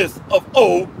not this of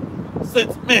old,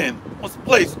 since man was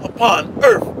placed upon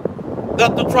earth,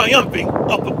 that the triumphing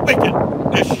of the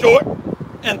wicked is short,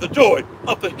 and the joy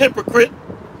of the hypocrite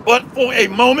but for a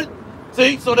moment?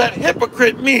 See, so that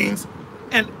hypocrite means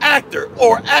an actor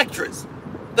or actress.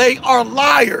 They are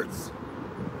liars.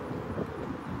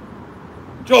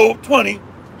 Job 20,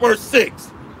 verse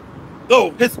 6.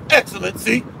 Though his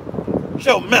excellency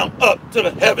shall mount up to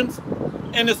the heavens,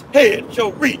 and his head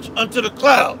shall reach unto the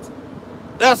clouds.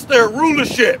 That's their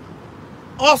rulership.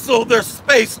 Also their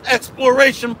space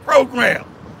exploration program.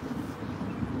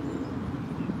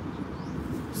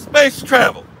 Space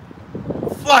travel,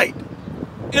 flight,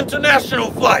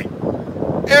 international flight,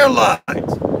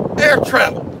 airlines, air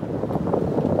travel.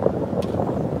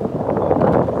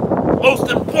 Most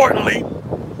importantly,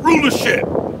 rulership.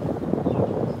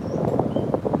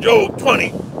 Job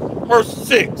 20, Verse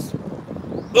 6.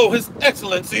 Though his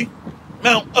excellency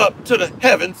mount up to the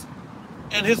heavens,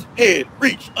 and his head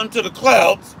reach unto the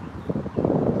clouds,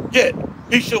 yet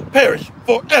he shall perish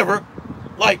forever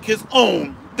like his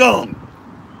own dung.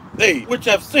 They which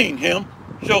have seen him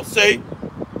shall say,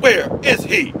 where is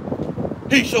he?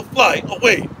 He shall fly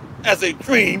away as a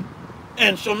dream,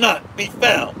 and shall not be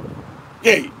found.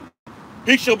 Yea,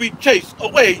 he shall be chased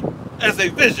away as a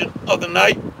vision of the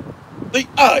night. The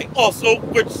eye also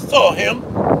which saw him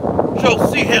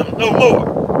shall see him no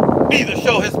more, neither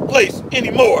shall his place any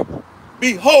more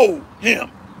behold him.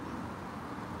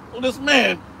 Well, this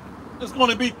man is going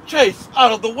to be chased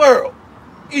out of the world.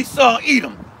 Esau,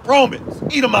 Edom, Romans,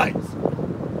 Edomites,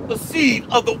 the seed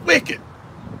of the wicked.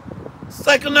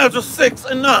 2 Esdras 6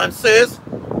 and 9 says,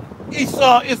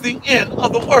 Esau is the end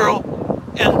of the world,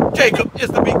 and Jacob is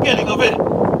the beginning of it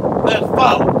that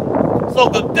followed. So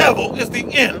the devil is the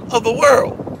end of the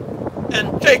world,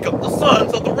 and Jacob the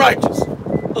sons of the righteous,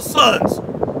 the sons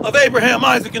of Abraham,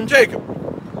 Isaac, and Jacob,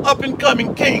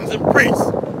 up-and-coming kings and priests,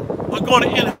 are going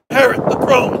to inherit the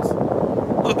thrones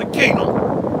of the kingdom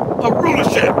of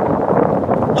rulership.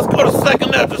 Let's go to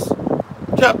 2 Esdras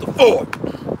chapter 4.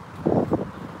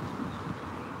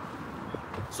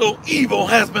 So evil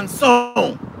has been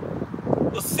sown.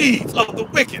 The seeds of the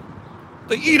wicked,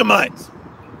 the Edomites,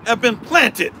 have been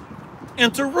planted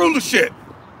into rulership,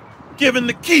 given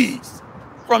the keys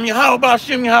from Yahweh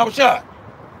B'Shem Yahweh Shai.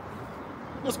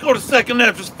 Let's go to 2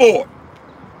 Esdras 4.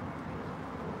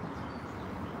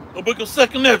 The book of 2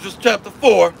 Esdras chapter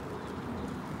 4.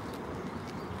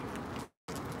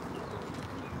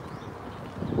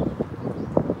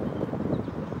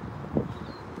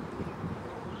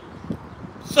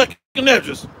 Second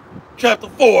Esdras chapter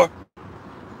 4,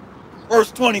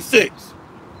 verse 26.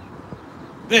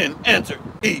 Then answered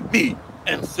he me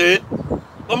and said,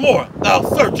 the more thou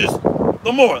searchest,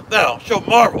 the more thou shalt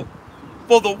marvel,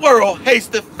 for the world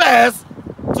hasteth fast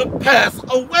to pass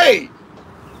away.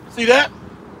 See that?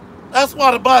 That's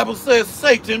why the Bible says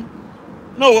Satan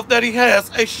knoweth that he has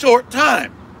a short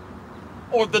time.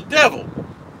 Or the devil.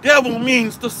 Devil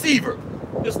means deceiver.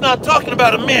 It's not talking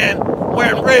about a man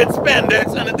wearing red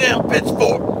spandex and a damn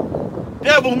pitchfork.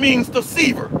 Devil means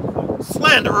deceiver,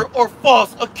 slanderer, or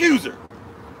false accuser.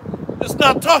 It's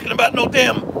not talking about no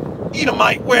damn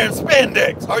Edomite wearing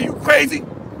spandex. Are you crazy?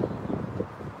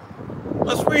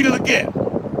 Let's read it again.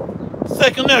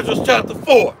 2 Esdras chapter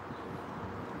 4,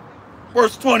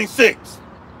 verse 26.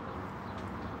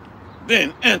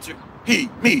 Then answered he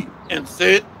me and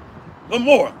said, the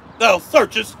more thou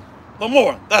searchest, the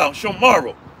more thou shalt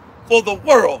marvel, for the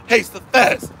world hasteth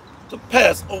fast to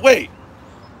pass away.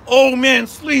 Old man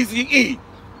Sleazy E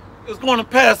is going to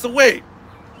pass away.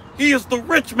 He is the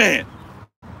rich man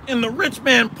in the rich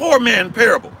man, poor man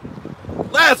parable.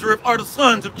 Lazarus are the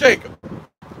sons of Jacob.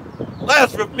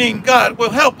 Lazarus means God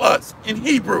will help us in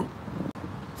Hebrew.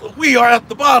 So we are at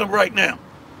the bottom right now.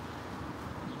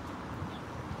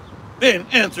 Then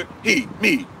answered he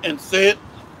me and said,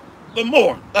 the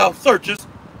more thou searchest,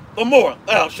 the more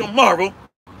thou shalt marvel,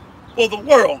 for the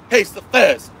world hasteth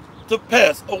fast to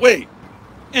pass away,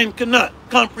 and cannot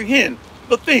comprehend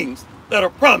the things that are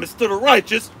promised to the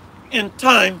righteous in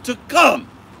time to come.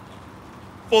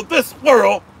 For this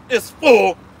world is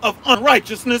full of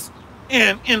unrighteousness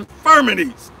and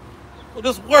infirmities. So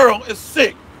this world is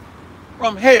sick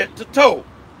from head to toe.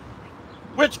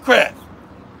 Witchcraft,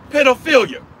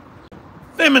 pedophilia,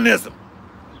 feminism,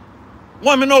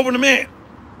 woman over the man,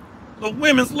 the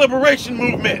women's liberation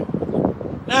movement.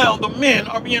 Now the men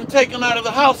are being taken out of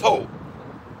the household.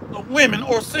 The women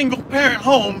or single parent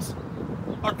homes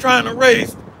are trying to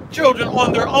raise children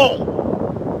on their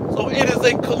own. So it is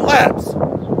a collapse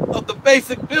of the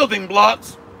basic building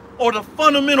blocks or the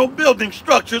fundamental building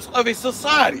structures of a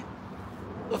society.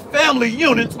 The family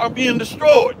units are being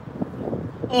destroyed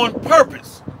on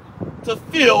purpose to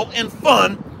fill and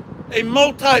fund a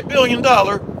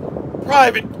multi-billion-dollar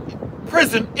private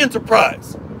prison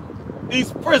enterprise.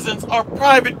 These prisons are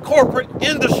private corporate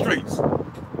industries.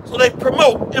 So they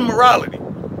promote immorality.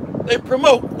 They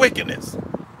promote wickedness.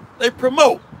 They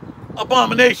promote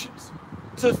abominations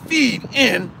to feed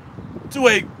in to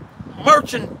a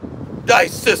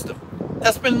merchandise system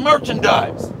that's been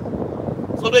merchandised.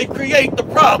 So they create the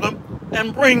problem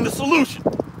and bring the solution.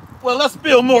 Well, let's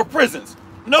build more prisons.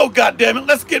 No, goddammit,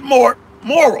 let's get more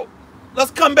moral.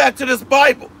 Let's come back to this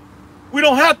Bible. We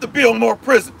don't have to build more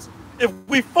prisons if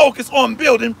we focus on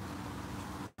building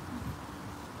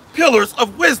pillars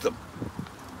of wisdom,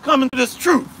 coming to this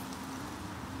truth,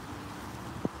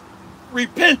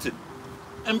 repenting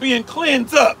and being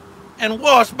cleansed up and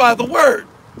washed by the word.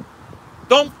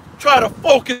 Don't try to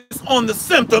focus on the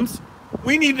symptoms.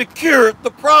 We need to cure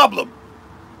the problem.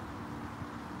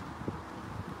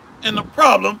 And the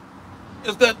problem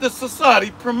is that this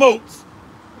society promotes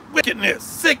wickedness,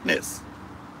 sickness.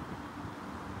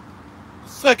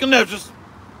 2nd Esdras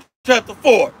chapter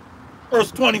 4,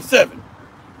 verse 27.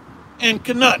 And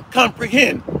cannot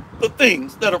comprehend the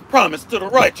things that are promised to the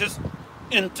righteous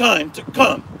in time to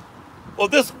come. For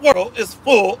this world is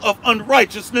full of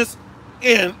unrighteousness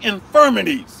and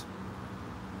infirmities.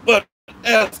 But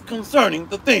as concerning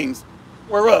the things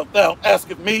whereof thou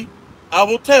askest me, I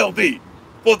will tell thee.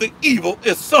 For the evil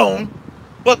is sown,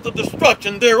 but the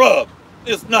destruction thereof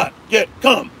is not yet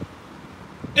come.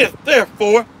 If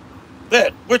therefore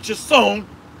that which is sown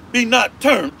be not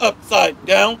turned upside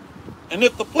down, and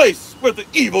if the place where the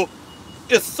evil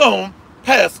is sown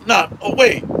pass not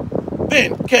away,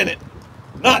 then can it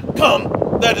not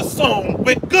come that is sown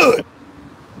with good.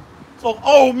 So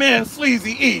old man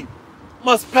Sleazy E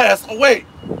must pass away.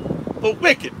 The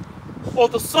wicked, or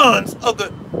the sons of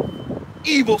the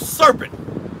evil serpent,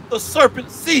 the serpent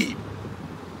seed,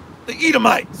 the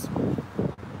Edomites,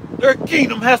 their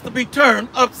kingdom has to be turned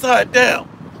upside down.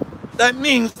 That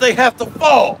means they have to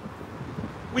fall.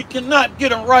 We cannot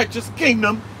get a righteous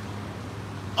kingdom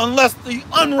unless the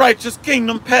unrighteous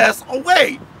kingdom pass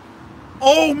away.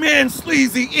 Old man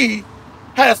Sleazy E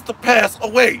has to pass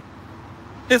away.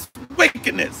 His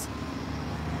wickedness,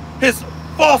 his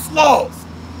false laws,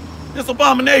 his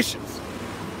abominations.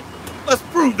 Let's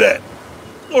prove that.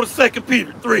 Go to 2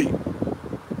 Peter 3.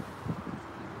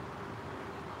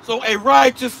 So a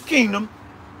righteous kingdom,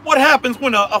 what happens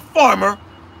when a farmer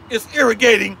is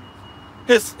irrigating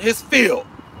his field?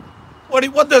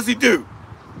 What does he do?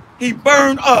 He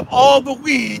burned up all the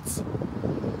weeds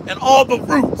and all the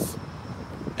roots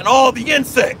and all the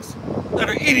insects that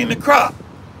are eating the crop.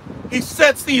 He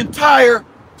sets the entire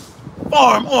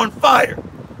farm on fire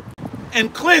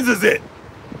and cleanses it.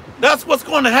 That's what's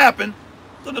going to happen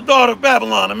to the daughter of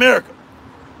Babylon, America.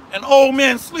 And old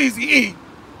man Sleazy E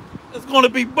is going to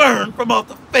be burned from off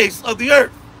the face of the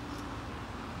earth.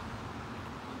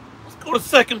 Let's go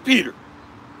to 2 Peter.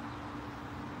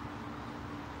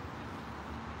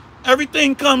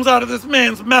 Everything comes out of this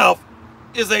man's mouth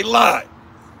is a lie.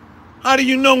 How do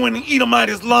you know when an Edomite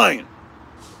is lying?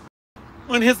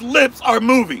 When his lips are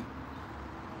moving.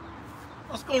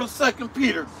 Let's go to 2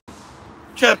 Peter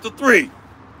chapter 3.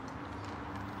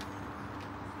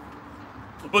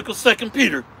 The book of 2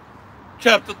 Peter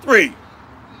chapter 3,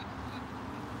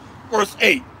 verse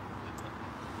 8.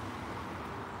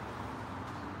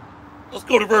 Let's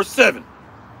go to verse 7.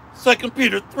 2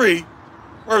 Peter 3,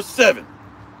 verse 7.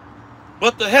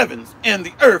 But the heavens and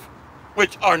the earth,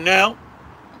 which are now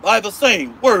by the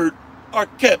same word, are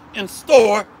kept in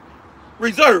store,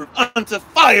 reserved unto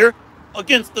fire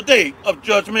against the day of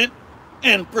judgment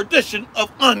and perdition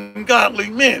of ungodly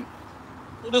men.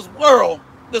 So this world,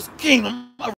 this kingdom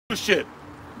of rulership,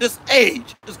 this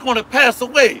age is going to pass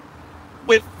away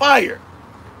with fire.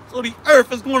 So the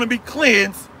earth is going to be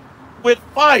cleansed with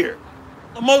fire.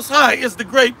 The Most High is the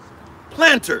great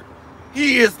planter.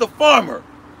 He is the farmer,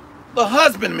 the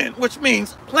husbandman, which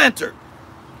means planter.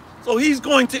 So he's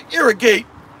going to irrigate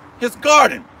his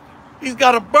garden. He's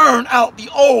got to burn out the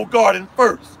old garden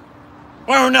first.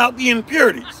 Burn out the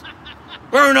impurities.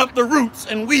 Burn up the roots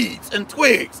and weeds and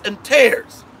twigs and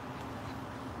tares.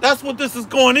 That's what this is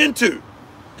going into.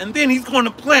 And then he's going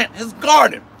to plant his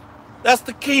garden. That's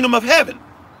the kingdom of heaven.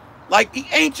 Like the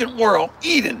ancient world,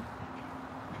 Eden.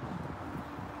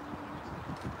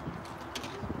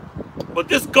 But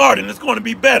this garden is going to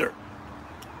be better.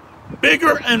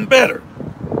 Bigger and better.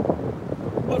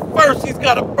 But first he's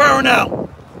got to burn out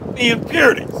the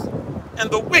impurities and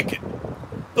the wicked,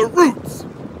 the roots.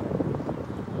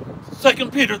 2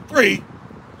 Peter 3,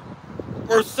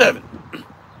 verse 7.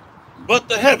 But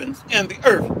the heavens and the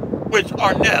earth, which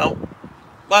are now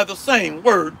by the same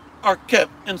word, are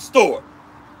kept in store,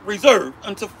 reserved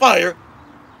unto fire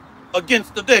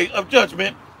against the day of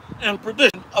judgment and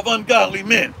perdition of ungodly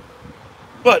men.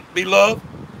 But, beloved,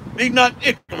 be not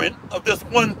ignorant of this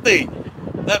one thing,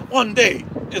 that one day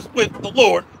is with the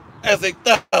Lord as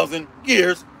 1,000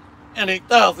 years, and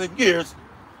 1,000 years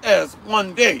as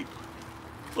one day.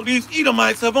 So these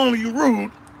Edomites have only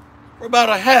ruled for about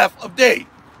a half a day,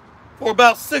 for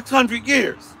about 600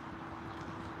 years.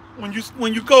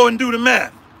 When you go and do the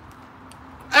math,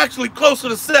 actually closer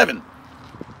to 7,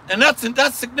 and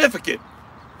that's significant,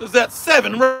 because that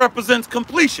 7 represents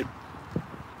completion.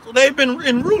 So they've been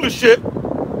in rulership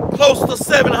close to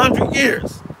 700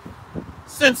 years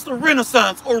since the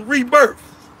Renaissance or rebirth.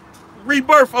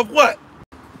 Rebirth of what?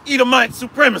 Edomite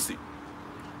supremacy.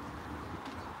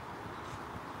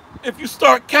 if you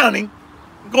start counting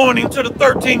going into the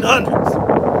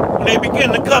 1300s, when they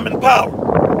begin to come in power.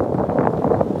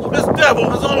 So this devil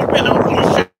has only been in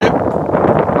rulership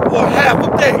for half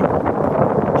a day,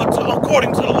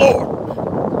 according to the Lord.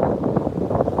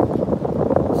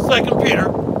 2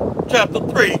 Peter chapter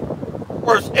 3,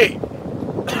 verse 8.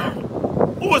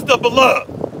 Who is the beloved?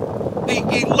 The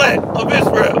elect of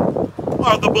Israel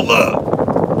are the beloved.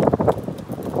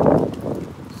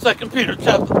 2 Peter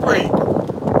chapter 3,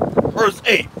 verse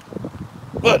 8.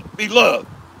 But, beloved,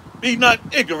 be not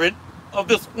ignorant of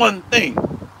this one thing,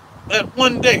 that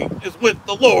one day is with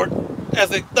the Lord as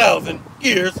 1,000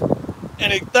 years,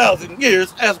 and 1,000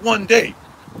 years as one day.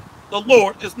 The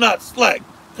Lord is not slack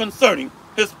concerning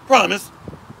his promise,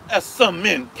 as some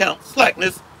men count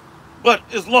slackness, but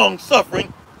is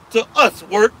long-suffering to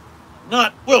usward,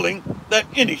 not willing that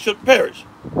any should perish,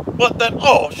 but that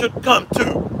all should come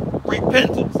to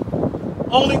repentance.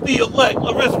 Only the elect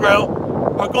of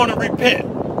Israel are going to repent.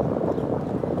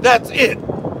 That's it.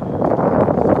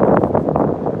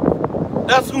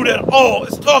 That's who that all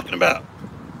is talking about.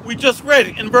 We just read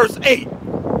it in verse 8.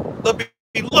 The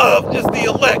beloved is the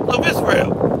elect of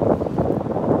Israel.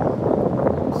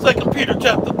 2 Peter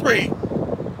chapter 3,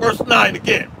 verse 9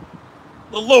 again.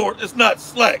 The Lord is not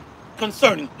slack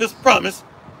concerning his promise,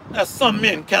 as some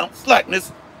men count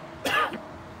slackness,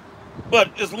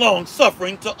 but is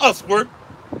long-suffering to usward,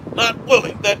 not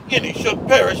willing that any should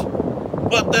perish,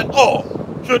 but that all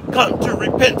should come to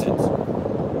repentance.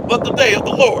 But the day of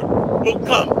the Lord will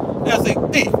come as a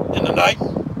thief in the night,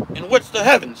 in which the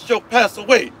heavens shall pass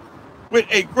away with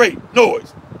a great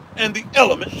noise, and the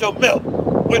elements shall melt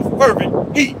with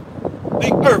fervent heat.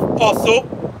 The earth also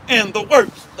and the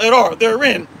works that are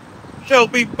therein shall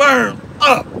be burned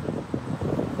up.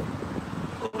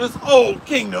 So this old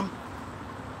kingdom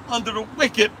under the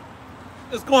wicked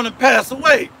is going to pass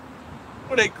away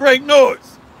with a great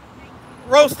noise.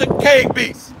 Roasted cave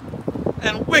beasts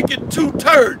and wicked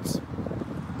two-turds.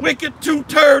 Wicked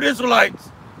two-turd Israelites,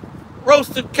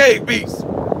 roasted cave beasts,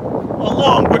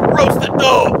 along with roasted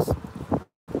dogs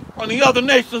from the other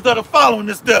nations that are following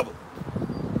this devil.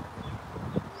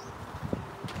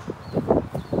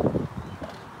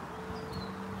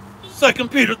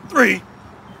 Second Peter 3,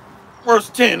 verse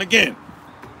 10 again.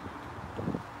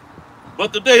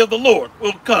 But the day of the Lord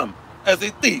will come as a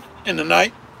thief in the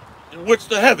night, in which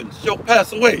the heavens shall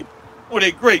pass away with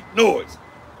a great noise,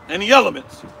 and the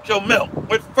elements shall melt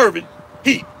with fervent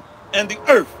heat, and the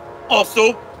earth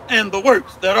also and the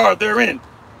works that are therein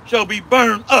shall be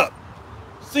burned up.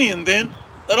 Seeing then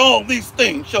that all these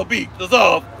things shall be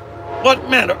dissolved, what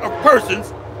manner of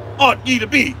persons ought ye to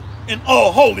be in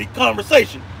all holy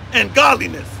conversation and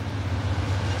godliness?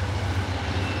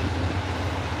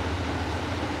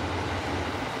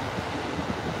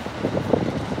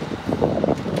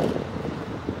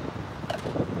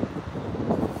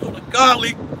 So the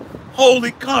godly,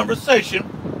 holy conversation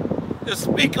is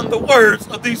speaking the words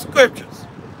of these scriptures.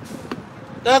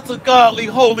 That's a godly,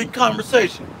 holy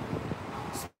conversation.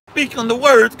 Speaking the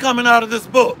words coming out of this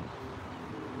book.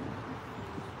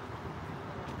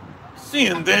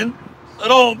 Seeing then that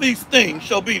all these things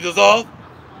shall be dissolved,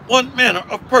 what manner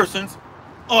of persons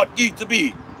ought ye to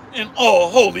be in all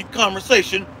holy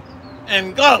conversation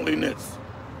and godliness,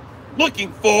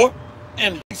 looking for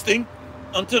and hasting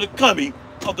unto the coming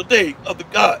of the day of the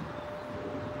God.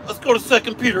 Let's go to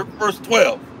 2 Peter verse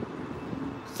 12.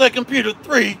 2 Peter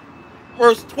 3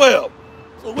 verse 12.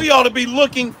 So we ought to be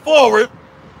looking forward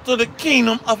to the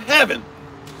kingdom of heaven,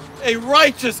 a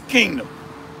righteous kingdom,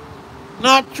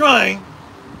 not trying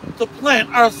to plant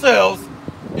ourselves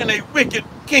in a wicked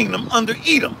kingdom under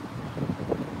Edom.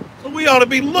 So we ought to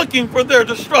be looking for their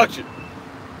destruction.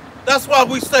 That's why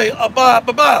we say Abba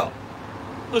Babel,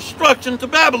 destruction to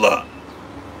Babylon,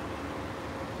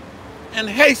 and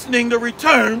hastening the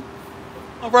return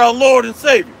of our Lord and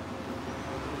Savior.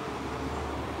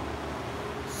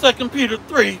 2 Peter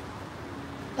 3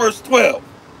 verse 12.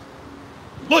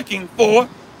 Looking for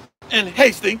and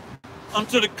hasting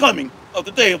unto the coming of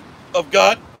the day of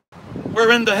God,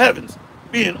 wherein the heavens,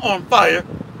 being on fire,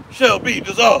 shall be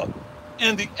dissolved,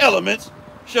 and the elements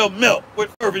shall melt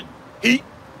with fervent heat.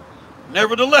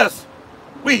 Nevertheless,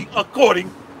 we,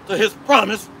 according to his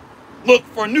promise, look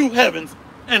for new heavens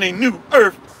and a new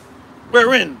earth,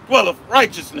 wherein dwelleth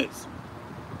righteousness.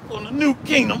 So the new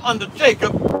kingdom under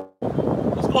Jacob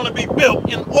is going to be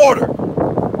built in order,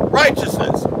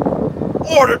 righteousness,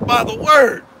 ordered by the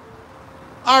word.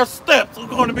 Our steps are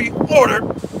going to be ordered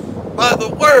by the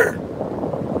word.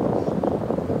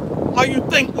 Why you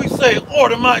think we say,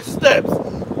 order my steps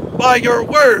by your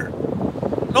word?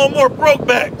 No more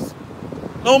brokebacks,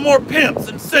 no more pimps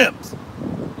and simps,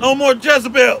 No more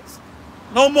Jezebels.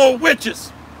 No more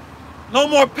witches. No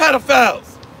more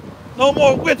pedophiles. No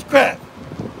more witchcraft.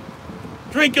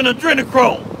 Drinking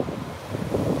adrenochrome.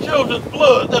 Children's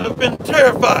blood that have been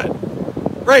terrified.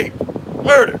 Raped.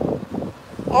 Murdered.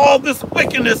 All this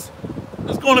wickedness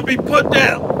is going to be put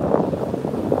down.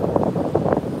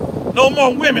 No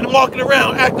more women walking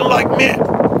around acting like men.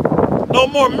 No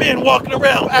more men walking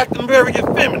around acting very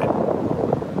effeminate.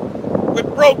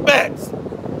 With broke backs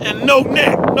and no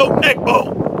neck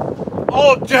bone.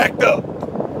 All jacked up.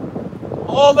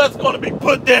 All that's going to be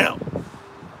put down.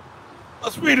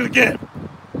 Let's read it again.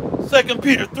 2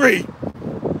 Peter 3,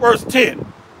 verse 10.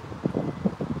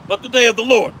 But the day of the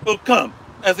Lord will come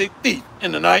as a thief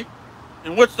in the night,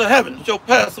 in which the heavens shall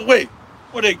pass away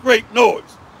with a great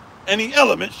noise, and the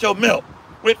elements shall melt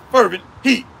with fervent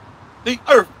heat. The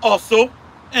earth also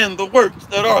and the works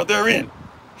that are therein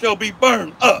shall be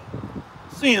burned up.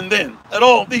 Seeing then that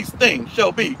all these things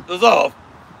shall be dissolved,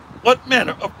 what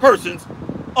manner of persons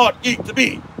ought ye to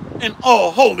be in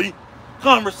all holy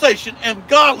conversation and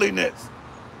godliness?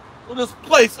 So this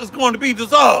place is going to be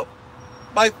dissolved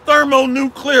by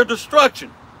thermonuclear destruction,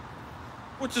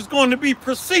 which is going to be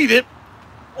preceded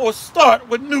or start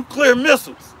with nuclear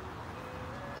missiles.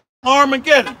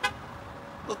 Armageddon,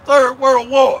 the Third World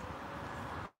War,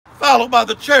 followed by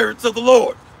the chariots of the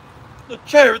Lord, the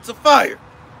chariots of fire,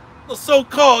 the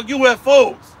so-called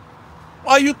UFOs.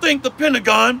 Why you think the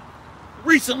Pentagon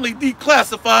recently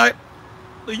declassified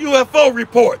the UFO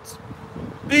reports?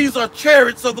 These are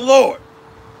chariots of the Lord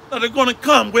that are going to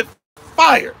come with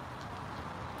fire.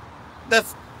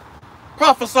 That's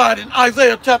prophesied in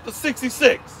Isaiah chapter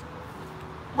 66,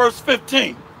 verse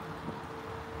 15.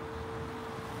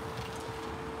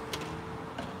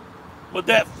 But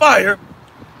that fire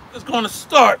is going to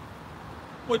start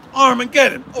with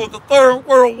Armageddon, or the Third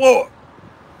World War.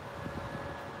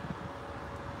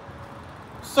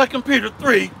 2 Peter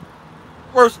 3,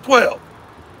 verse 12.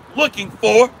 Looking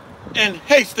for and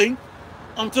hasting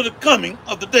unto the coming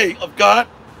of the day of God,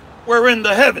 wherein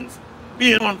the heavens,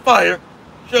 being on fire,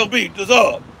 shall be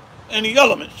dissolved, and the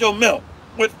elements shall melt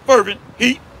with fervent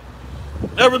heat.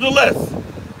 Nevertheless,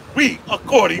 we,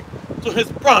 according to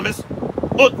his promise,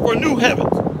 look for new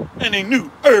heavens and a new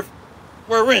earth,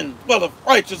 wherein dwelleth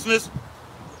righteousness.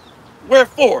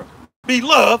 Wherefore,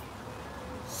 beloved,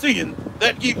 seeing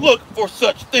that ye look for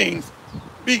such things,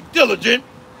 be diligent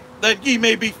that ye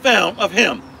may be found of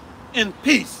him in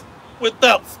peace,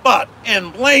 without spot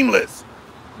and blameless.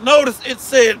 Notice it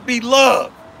said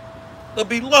beloved. The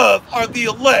beloved are the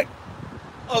elect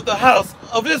of the house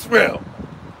of Israel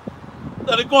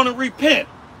that are going to repent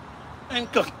and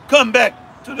come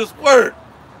back to this word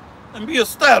and be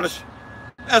established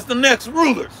as the next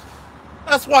rulers.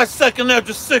 That's why 2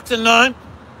 Esdras 6 and 9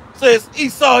 says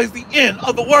Esau is the end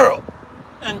of the world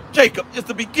and Jacob is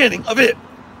the beginning of it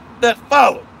that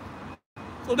followed.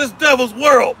 So this devil's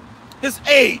world, his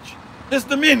age, his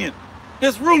dominion,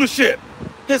 his rulership,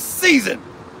 his season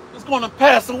is going to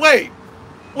pass away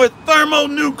with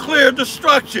thermonuclear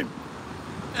destruction,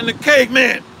 and the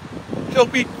caveman shall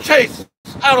be chased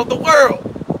out of the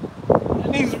world,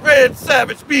 and these red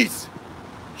savage beasts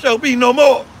shall be no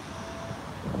more.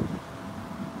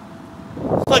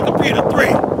 2 Peter 3,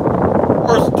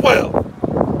 verse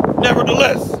 12.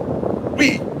 Nevertheless,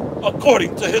 we,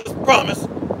 according to his promise,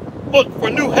 look for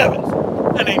new heavens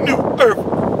and a new earth,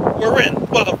 wherein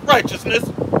dwelleth righteousness.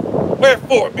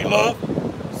 Wherefore, beloved,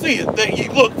 seeing that ye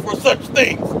look for such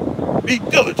things, be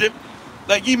diligent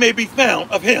that ye may be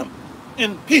found of him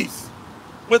in peace,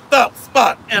 without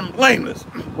spot and blameless.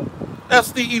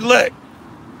 That's the elect.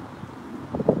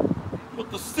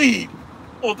 With the seed,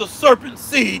 or the serpent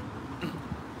seed,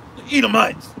 the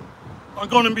Edomites are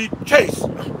going to be chased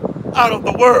out of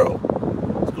the world.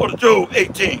 Let's go to Job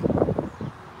 18.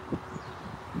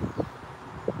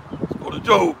 Let's go to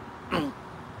Job.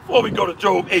 Before we go to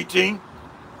Job 18,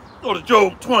 go to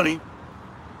Job 20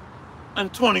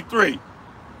 and 23.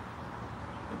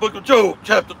 The book of Job,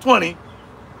 chapter 20,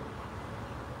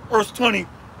 verse 21.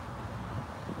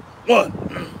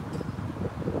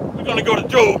 We're going to go to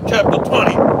Job, chapter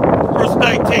 20, verse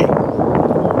 19.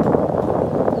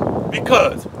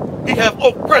 Because he hath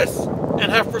oppressed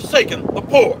and hath forsaken the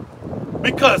poor,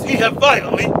 because he hath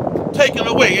violently taken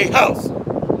away a house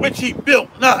which he built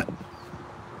not.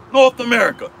 North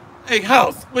America, a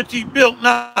house which he built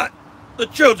not, the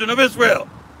children of Israel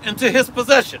into his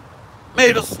possession,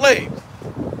 made of slaves,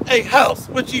 a house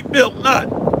which he built not,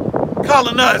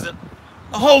 colonizing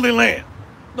the Holy Land,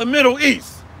 the Middle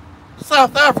East,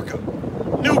 South Africa,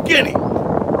 New Guinea,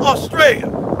 Australia,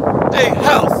 a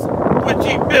house which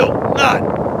he built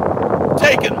not,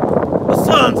 taking the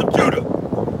sons of Judah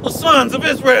The sons of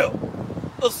Israel,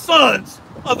 the sons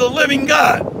of the living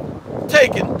God,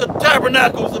 taking the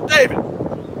tabernacles of David,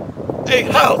 a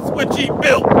house which he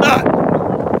built not,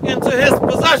 into his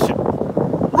possession,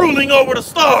 ruling over the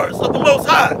stars of the Most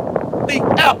High,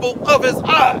 the apple of his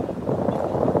eye.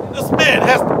 This man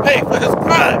has to pay for his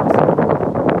crimes.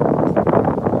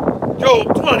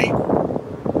 Job 20,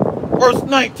 verse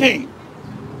 19.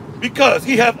 Because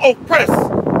he hath oppressed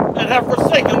and hath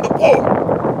forsaken the poor,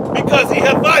 because he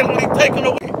hath violently taken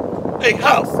away a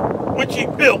house which he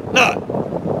built not.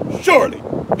 Surely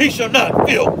he shall not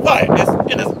feel quietness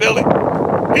in his belly.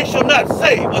 He shall not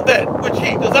save of that which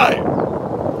he desired.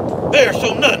 There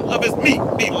shall none of his meat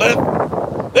be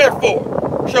left.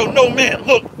 Therefore shall no man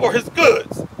look for his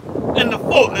goods. In the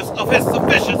fullness of his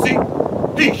sufficiency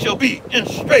he shall be in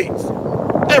straits.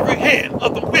 Every hand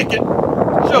of the wicked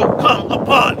shall come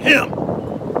upon him.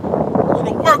 So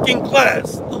the working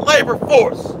class, the labor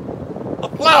force, the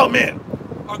plowmen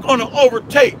are going to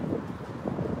overtake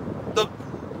the,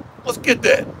 let's get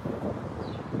that.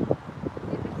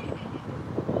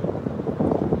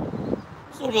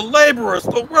 So the laborers,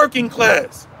 the working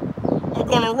class, are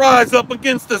going to rise up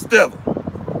against this devil.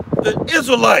 The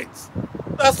Israelites,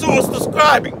 that's who it's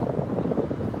describing.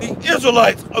 The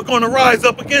Israelites are going to rise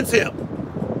up against him.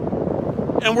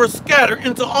 And we're scattered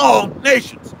into all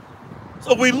nations.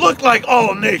 So we look like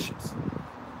all nations.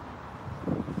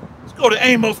 Let's go to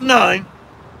Amos 9.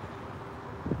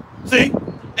 See?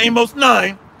 Amos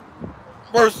 9,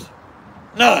 verse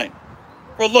 9.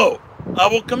 For lo, I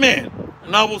will command,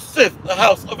 and I will sift the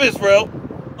house of Israel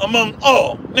among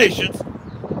all nations,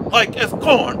 like as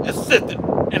corn is sifted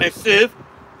in a sieve,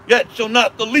 yet shall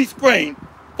not the least grain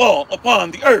fall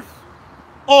upon the earth.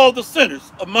 All the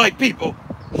sinners of my people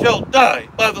shall die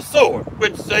by the sword,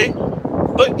 which say,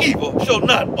 but evil shall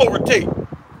not overtake,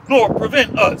 nor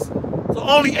prevent us. So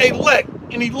only elect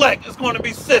is going to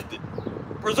be sifted,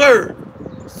 preserved,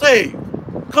 saved,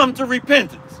 come to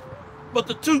repentance. But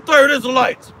the 2/3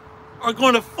 Israelites are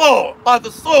going to fall by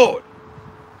the sword.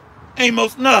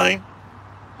 Amos 9,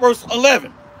 verse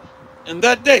 11. In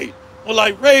that day will I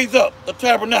raise up the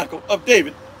tabernacle of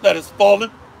David that is fallen,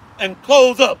 and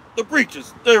close up the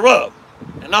breaches thereof.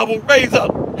 And I will raise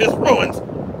up his ruins,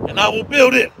 and I will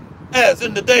build it as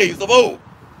in the days of old.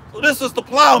 So this is the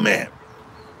plowman,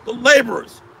 the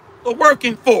laborers, the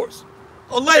working force,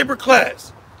 the labor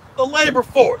class, the labor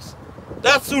force.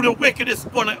 That's who the wicked is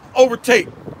going to overtake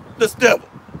this devil,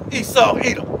 Esau,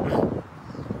 Edom.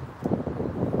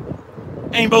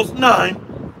 Amos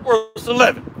 9, verse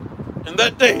 11. In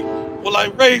that day will I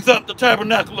raise up the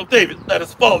tabernacle of David that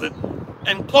is fallen,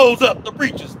 and close up the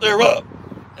breaches thereof.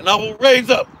 And I will raise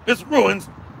up his ruins,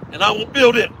 and I will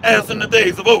build it as in the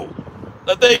days of old,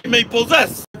 that they may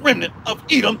possess the remnant of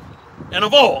Edom and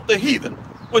of all the heathen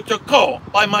which are called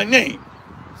by my name,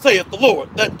 saith the Lord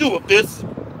that doeth this.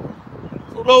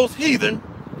 So those heathen,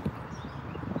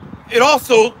 it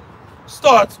also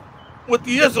starts with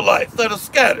the Israelites that are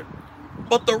scattered,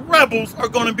 but the rebels are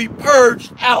going to be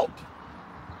purged out.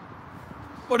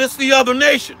 But it's the other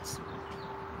nations.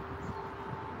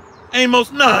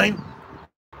 Amos 9,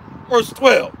 verse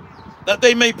 12, that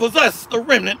they may possess the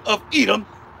remnant of Edom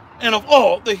and of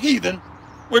all the heathen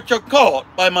which are called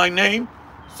by my name,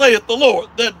 saith the Lord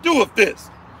that doeth this.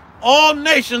 All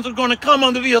nations are going to come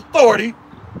under the authority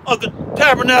of the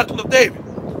tabernacle of David,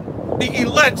 the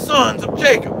elect sons of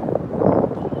Jacob,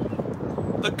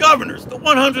 the governors, the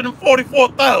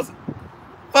 144,000,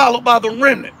 followed by the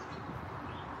remnant.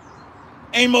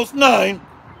 Amos 9,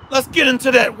 let's get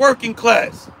into that working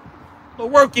class, the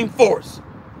working force.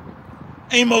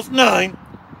 Amos 9,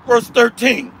 verse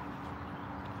 13.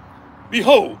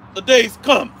 Behold, the days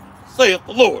come, saith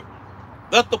the Lord,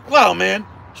 that the plowman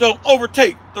shall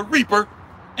overtake the reaper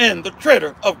and the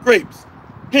treader of grapes,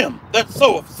 him that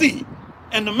soweth seed,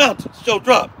 and the mountains shall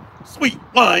drop sweet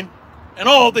wine, and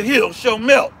all the hills shall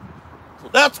melt. So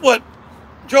that's what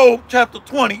Job chapter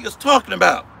 20 is talking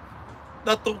about,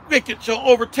 that the wicked shall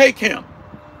overtake him.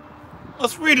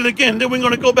 Let's read it again, then we're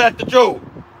going to go back to Job.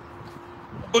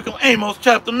 Book of Amos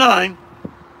chapter 9,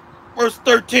 verse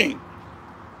 13.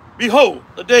 Behold,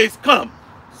 the days come,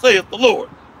 saith the Lord,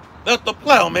 that the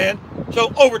plowman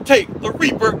shall overtake the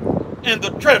reaper and the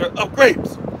treader of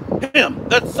grapes, him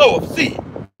that soweth seed,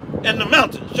 and the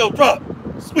mountains shall drop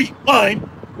sweet wine,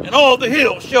 and all the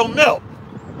hills shall melt.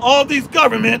 All these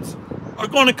governments are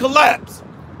going to collapse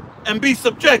and be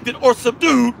subjected or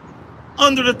subdued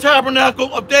under the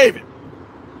tabernacle of David,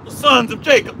 the sons of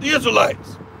Jacob, the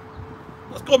Israelites.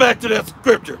 Let's go back to that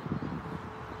scripture.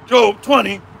 Job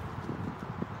 20.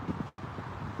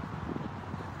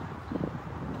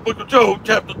 Book of Job,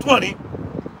 chapter 20.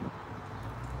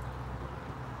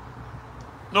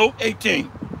 No, 18.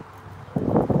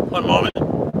 One moment.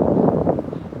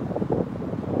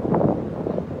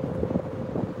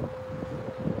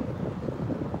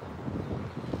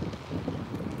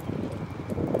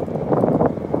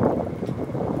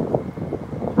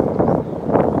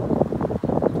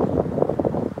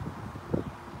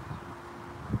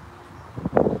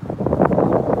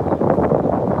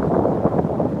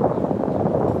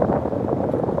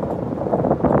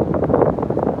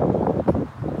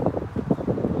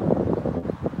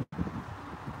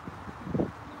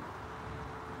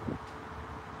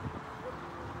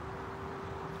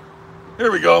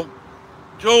 Here we go.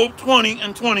 Job 20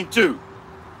 and 22.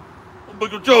 The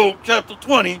book of Job, chapter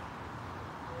 20,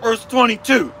 verse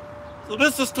 22. So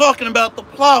this is talking about the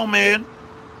plowman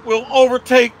will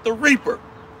overtake the reaper.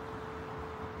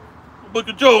 The book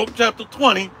of Job, chapter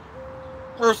 20,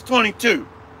 verse 22.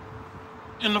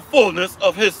 In the fullness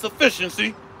of his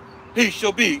sufficiency, he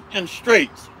shall be in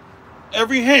straits.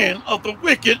 Every hand of the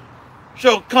wicked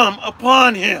shall come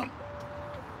upon him.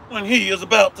 When he is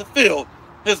about to fill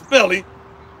his belly,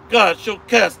 God shall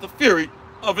cast the fury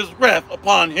of his wrath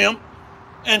upon him,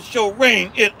 and shall rain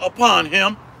it upon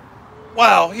him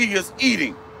while he is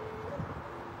eating.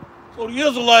 So the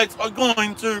Israelites are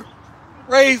going to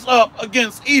raise up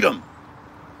against Edom,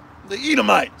 the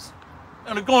Edomites,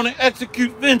 and are going to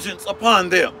execute vengeance upon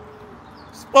them,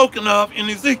 spoken of in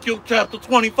Ezekiel chapter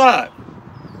 25.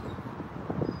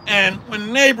 And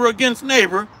when neighbor against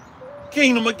neighbor,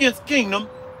 kingdom against kingdom,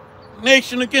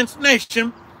 nation against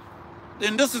nation,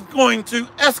 then this is going to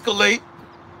escalate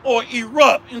or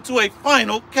erupt into a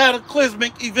final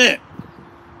cataclysmic event.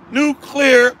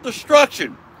 Nuclear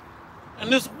destruction.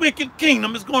 And this wicked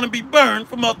kingdom is going to be burned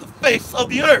from off the face of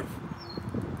the earth.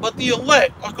 But the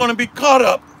elect are going to be caught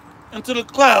up into the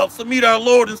clouds to meet our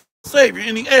Lord and Savior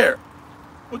in the air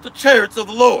with the chariots of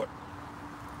the Lord.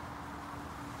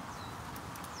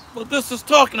 But this is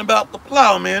talking about the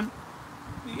plowmen,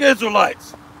 the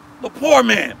Israelites, the poor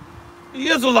man, the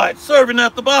Israelites serving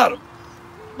at the bottom.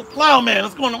 The plowman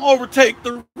is going to overtake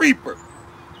the reaper.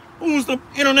 Who's the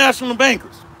international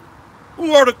bankers?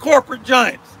 Who are the corporate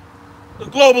giants? The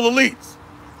global elites?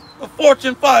 The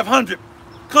Fortune 500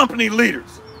 company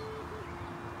leaders?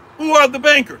 Who are the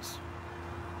bankers?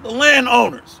 The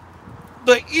landowners.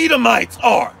 The Edomites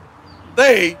are.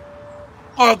 They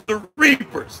are the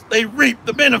reapers. They reap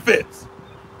the benefits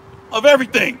of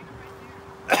everything.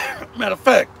 Matter of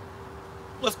fact,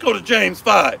 let's go to James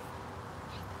 5.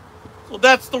 So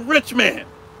that's the rich man,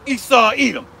 Esau,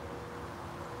 Edom.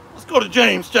 Let's go to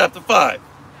James chapter 5.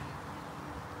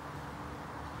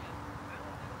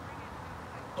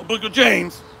 The book of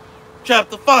James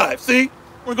chapter 5. See,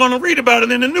 we're going to read about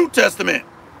it in the New Testament.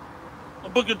 The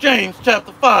book of James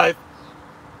chapter 5,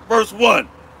 verse 1.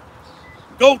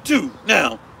 Go to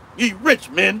now, ye rich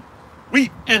men,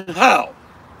 weep and howl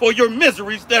for your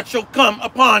miseries that shall come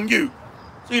upon you.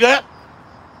 See that?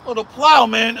 So the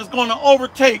plowman is going to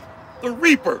overtake the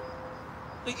reaper,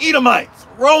 the Edomites,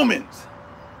 Romans,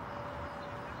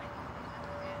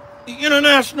 the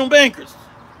international bankers,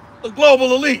 the global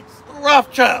elites, the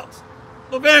Rothschilds,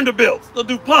 the Vanderbilts, the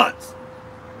DuPonts,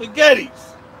 the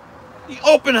Gettys, the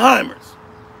Oppenheimers.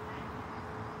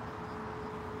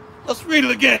 Let's read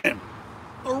it again.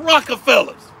 The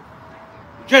Rockefellers.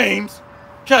 James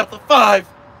chapter 5,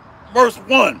 verse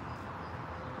 1.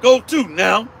 Go to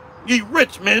now, ye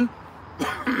rich men.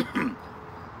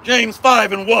 James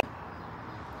 5 and 1.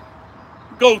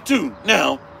 Go to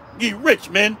now, ye rich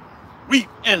men, weep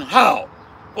and howl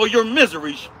for your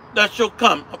miseries that shall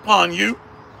come upon you.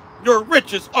 Your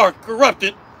riches are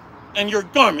corrupted, and your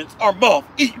garments are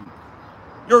moth-eaten.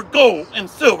 Your gold and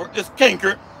silver is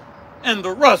cankered, and the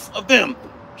rust of them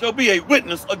shall be a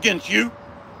witness against you,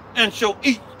 and shall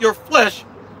eat your flesh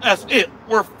as it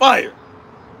were fire.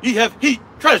 Ye have heaped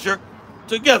treasure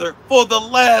together for the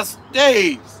last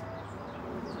days.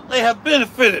 They have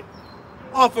benefited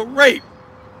off of rape,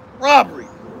 robbery,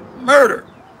 murder,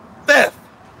 theft.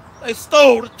 They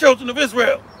stole the children of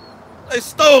Israel. They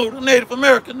stole the Native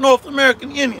American, North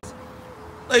American Indians.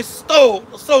 They stole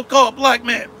the so-called black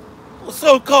man, the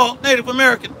so-called Native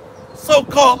American,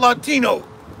 so-called Latino,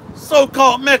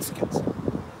 so-called Mexicans.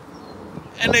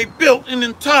 And they built an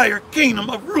entire kingdom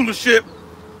of rulership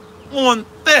on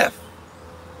theft,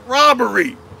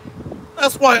 robbery.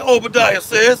 That's why Obadiah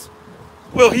says,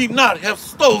 will he not have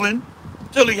stolen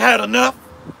till he had enough?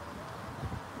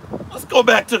 Let's go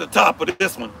back to the top of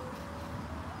this one.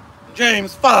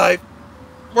 James 5,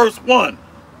 verse 1.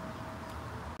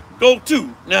 Go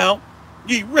to now,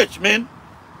 ye rich men,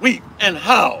 weep and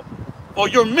howl for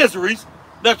your miseries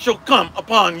that shall come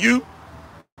upon you.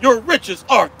 Your riches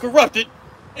are corrupted,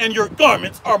 and your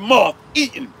garments are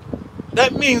moth-eaten.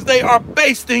 That means they are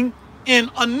basting in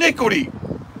iniquity.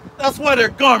 That's why their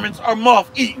garments are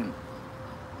moth-eaten.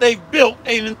 They've built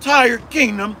an entire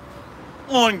kingdom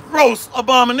on gross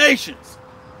abominations,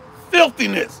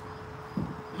 filthiness,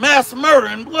 mass murder,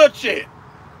 and bloodshed.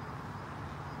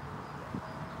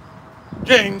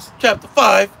 James chapter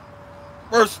 5,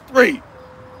 verse 3.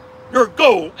 Your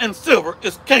gold and silver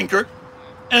is cankered,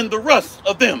 and the rust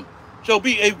of them shall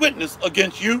be a witness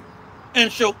against you,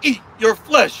 and shall eat your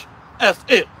flesh as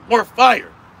it were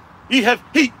fire. Ye have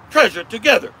heaped treasure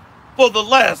together for the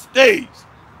last days.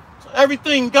 So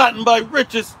everything gotten by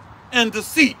riches and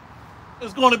deceit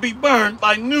is going to be burned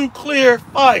by nuclear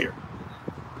fire.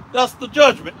 That's the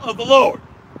judgment of the Lord.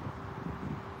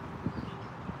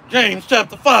 James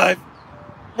chapter 5,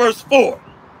 verse 4.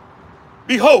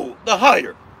 Behold, the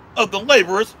hire of the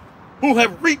laborers who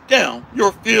have reaped down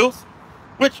your fields,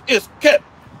 which is kept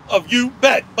of you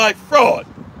back by fraud,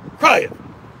 crieth,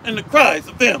 and the cries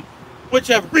of them which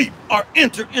have reaped are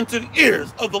entered into the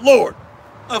ears of the Lord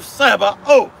of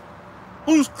Sabaoth.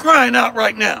 Who's crying out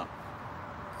right now?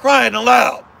 Crying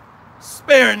aloud,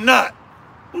 sparing not.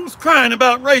 Who's crying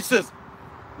about racism,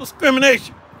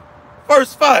 discrimination,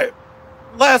 first fire,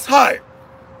 last hire,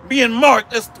 being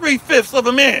marked as 3/5 of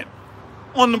a man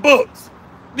on the books?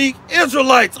 The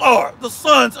Israelites are the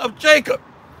sons of Jacob.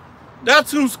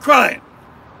 That's who's crying.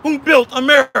 Who built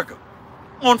America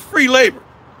on free labor,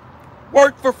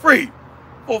 worked for free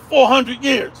for 400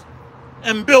 years,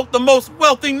 and built the most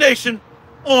wealthy nation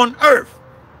on earth?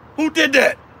 Who did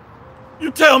that?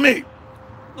 You tell me.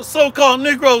 The so-called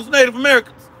Negroes, Native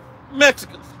Americans,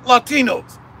 Mexicans,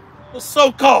 Latinos, the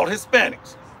so-called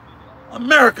Hispanics.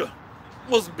 America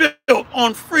was built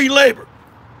on free labor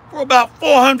for about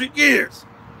 400 years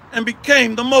and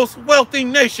became the most wealthy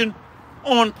nation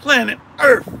on planet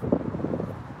Earth.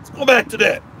 Let's go back to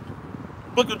that.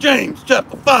 Book of James,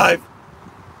 chapter 5,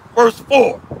 verse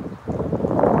 4.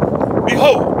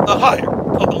 Behold, the hire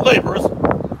of the laborers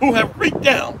who have reaped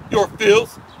down your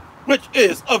fields, which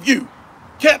is of you,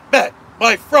 kept back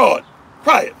by fraud,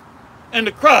 crieth, and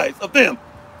the cries of them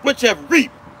which have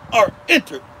reaped are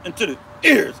entered into the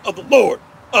ears of the Lord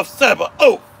of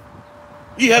Sabaoth.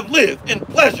 Ye have lived in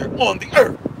pleasure on the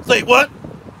earth. Say what?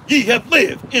 Ye have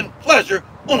lived in pleasure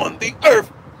on the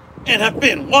earth, and have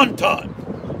been wanton.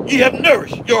 Ye have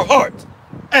nourished your hearts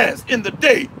as in the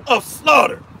day of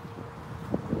slaughter.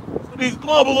 So these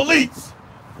global elites,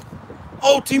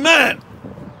 OT man,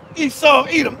 Esau,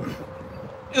 Edom,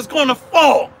 is going to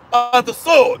fall by the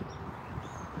sword.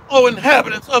 O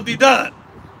inhabitants of Dedan,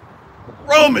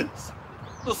 Romans,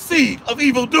 the seed of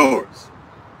evildoers,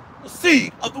 the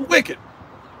seed of the wicked,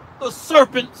 the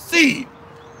serpent seed,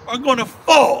 are going to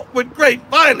fall with great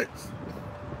violence.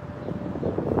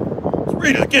 Let's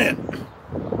read it again.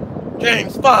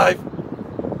 James 5,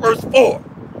 verse 4.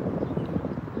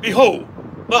 Behold,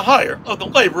 the hire of the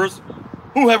laborers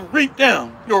who have reaped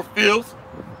down your fields,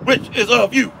 which is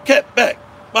of you kept back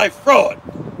by fraud,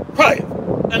 crieth,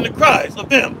 and the cries of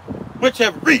them which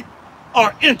have reaped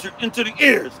are entered into the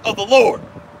ears of the Lord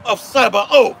of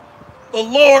Sabaoth, the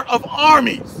Lord of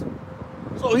armies.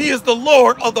 So he is the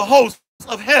Lord of the hosts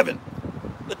of heaven,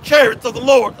 the chariots of the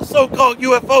Lord, the so-called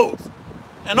UFOs.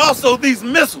 And also these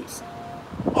missiles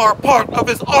are part of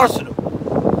his arsenal,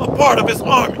 a part of his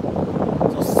army.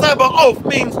 So Sabaoth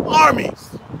means armies.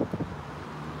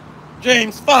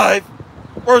 James 5,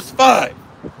 verse 5.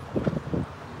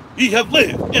 Ye have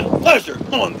lived in pleasure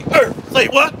on the earth. Say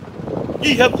what?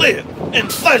 Ye have lived in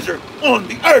pleasure on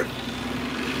the earth,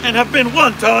 and have been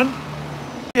wanton.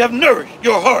 Ye have nourished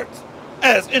your hearts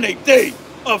as in a day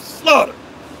of slaughter.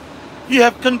 Ye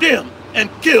have condemned and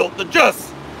killed the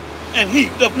just, and he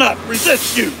doth not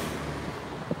resist you.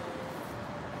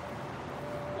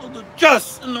 Well, the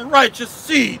just and the righteous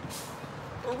seed,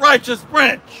 the righteous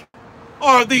branch,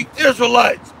 are the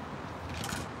Israelites.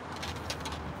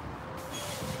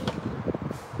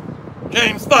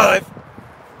 James 5,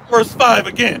 verse 5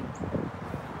 again.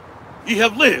 Ye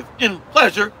have lived in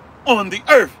pleasure on the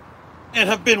earth, and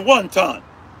have been wanton.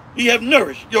 Ye have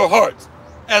nourished your hearts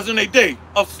as in a day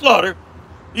of slaughter.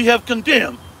 Ye have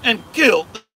condemned and killed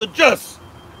the just,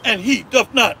 and he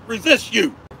doth not resist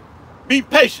you. Be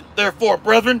patient, therefore,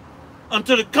 brethren,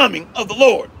 unto the coming of the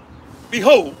Lord.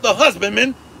 Behold, the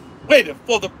husbandman waiteth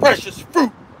for the precious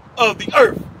fruit of the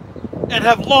earth, and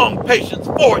have long patience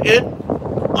for it,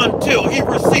 until he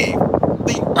receive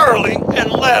the early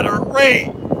and latter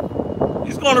rain.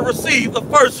 He's going to receive the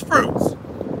first fruits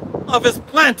of his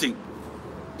planting,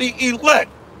 the elect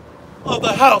of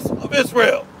the house of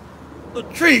Israel, the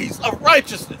trees of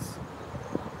righteousness.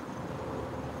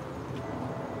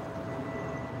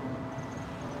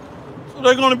 So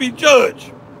they're going to be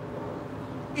judged.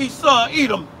 Esau,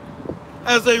 Edom,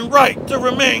 has a right to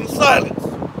remain silent.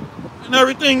 And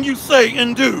everything you say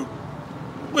and do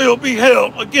will be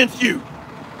held against you.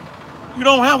 You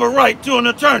don't have a right to an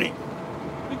attorney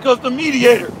because the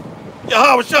mediator,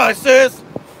 Yahushua, says,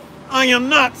 I am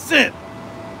not sent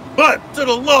but to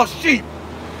the lost sheep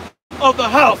of the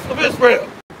house of Israel.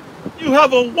 You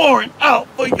have a warrant out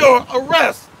for your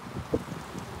arrest.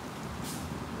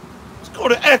 Let's go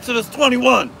to Exodus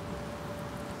 21,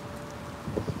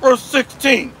 verse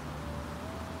 16.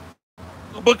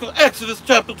 The book of Exodus,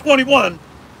 chapter 21,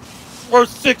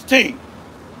 verse 16.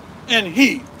 And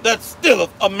he that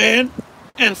stealeth a man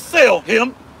and sell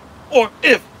him, or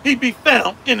if he be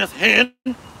found in his hand,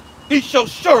 he shall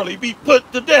surely be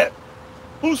put to death.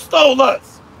 Who stole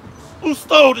us? Who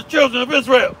stole the children of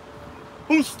Israel?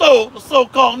 Who stole the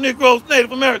so-called Negroes,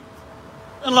 Native Americans,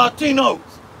 and Latinos?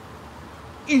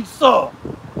 Esau,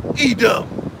 Edom,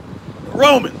 the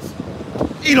Romans,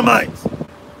 Edomites.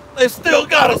 They still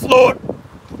got us, Lord.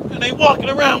 And they walking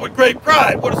around with great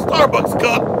pride with a Starbucks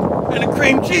cup and a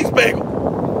cream cheese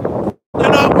bagel. They're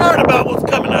not worried about what's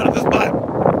coming out of this Bible.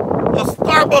 A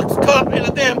Starbucks cup and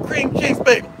a damn cream cheese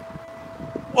bagel.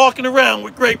 Walking around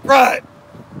with great pride.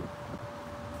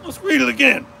 Let's read it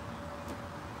again.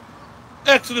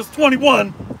 Exodus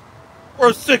 21,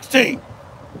 verse 16.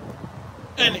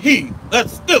 And he that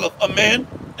stealeth a man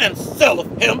and selleth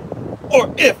him,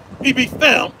 or if he be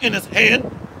found in his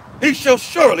hand, he shall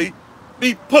surely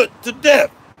be put to death.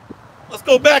 Let's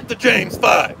go back to James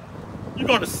 5. You're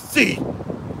going to see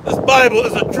this Bible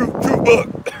is a true book.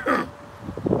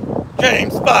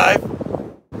 James 5.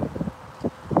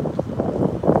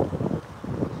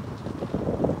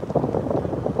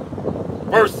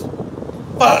 Verse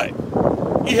 5.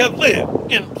 Ye have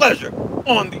lived in pleasure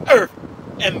on the earth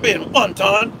and been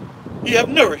wanton. Ye have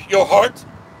nourished your hearts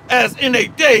as in a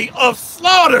day of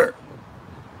slaughter.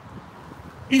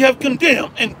 Ye have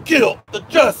condemned and killed the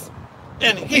just,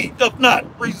 and he doth not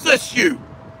resist you.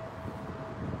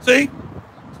 See?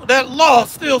 So that law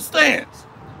still stands.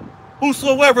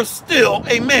 Whosoever steal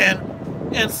a man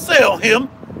and sell him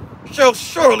shall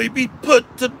surely be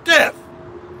put to death.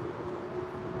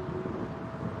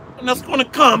 And that's going to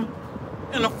come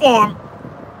in the form,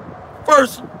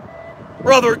 first,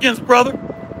 brother against brother,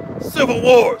 civil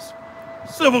wars,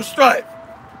 civil strife,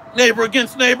 neighbor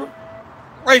against neighbor,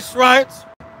 race riots,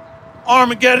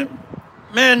 Armageddon,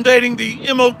 mandating the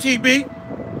MOTB,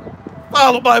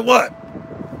 followed by what?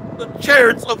 The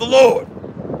chariots of the Lord,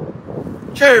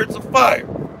 chariots of fire.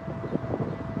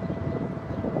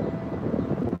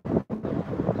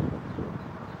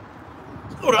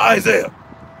 Let's go to Isaiah.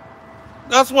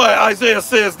 That's why Isaiah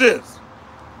says this.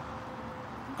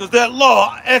 Because that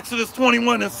law, Exodus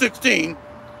 21 and 16,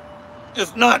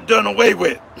 is not done away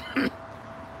with.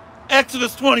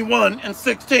 Exodus 21 and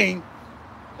 16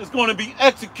 is going to be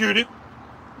executed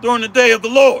during the day of the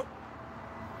Lord.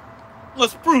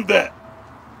 Let's prove that.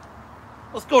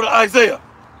 Let's go to Isaiah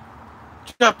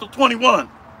chapter 21.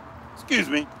 Excuse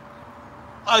me.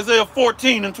 Isaiah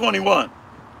 14 and 21.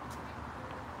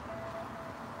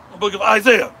 The book of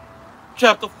Isaiah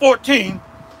chapter 14,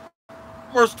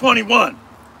 verse 21.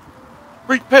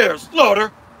 Prepare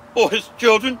slaughter for his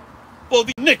children, for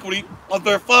the iniquity of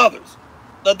their fathers,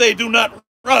 that they do not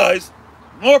rise,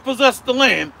 nor possess the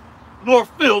land, nor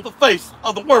fill the face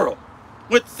of the world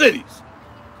with cities.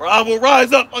 For I will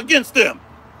rise up against them,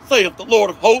 saith the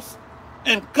Lord of hosts,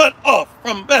 and cut off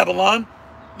from Babylon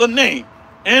the name,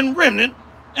 and remnant,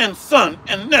 and son,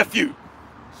 and nephew,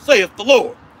 saith the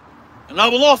Lord. And I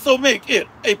will also make it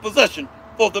a possession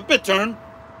for the bittern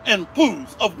and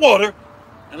pools of water,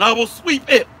 and I will sweep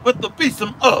it with the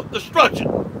besom of destruction,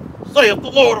 saith the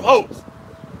Lord of hosts.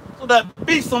 So that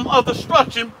besom of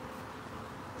destruction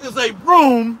is a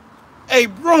broom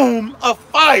of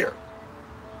fire,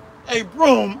 a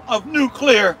broom of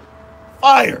nuclear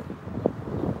fire.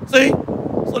 See?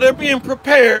 So they're being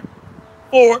prepared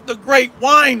for the great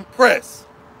wine press,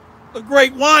 the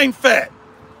great wine fat.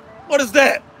 What is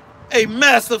that? A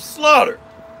massive slaughter.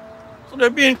 So they're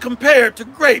being compared to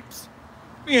grapes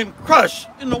being crushed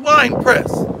in the wine press.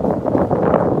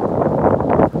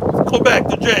 Let's go back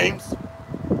to James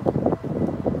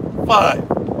 5.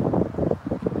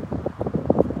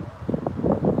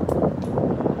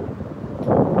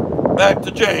 Back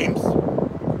to James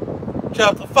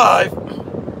chapter 5.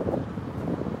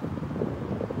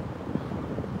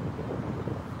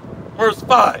 Verse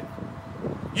 5.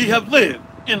 Ye have lived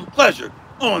in pleasure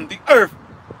on the earth,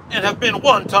 and have been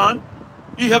wanton.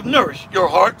 Ye have nourished your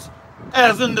hearts,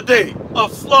 as in the day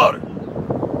of slaughter.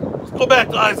 Let's go back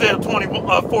to Isaiah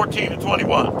 14 and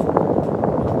 21.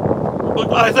 Book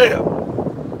of Isaiah,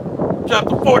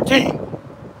 chapter 14,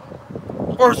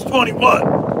 verse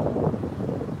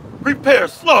 21. Prepare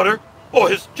slaughter for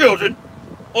his children,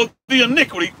 for the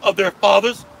iniquity of their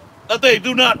fathers, that they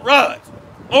do not rise,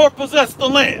 nor possess the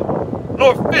land,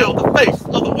 nor fill the face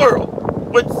of the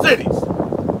world with cities.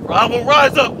 For I will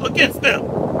rise up against them,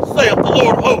 saith the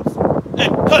Lord of hosts,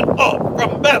 and cut off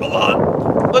from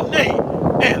Babylon the name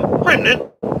and remnant,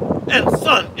 and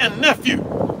son and nephew,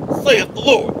 saith the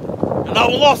Lord. And I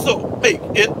will also make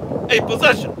it a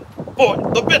possession for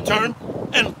the bittern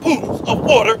and pools of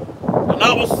water, and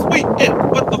I will sweep it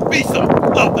with the besom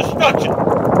of destruction,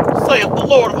 saith the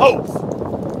Lord of hosts.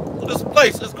 So this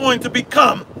place is going to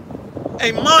become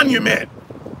a monument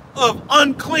of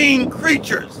unclean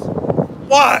creatures.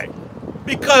 Why?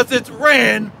 Because it's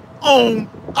ran, owned,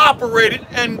 operated,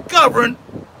 and governed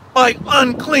by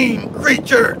unclean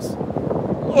creatures.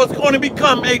 So it's going to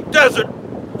become a desert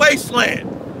wasteland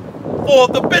for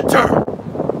the bittern.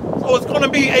 So it's going to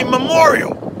be a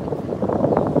memorial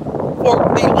for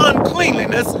the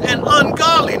uncleanliness and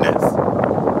ungodliness,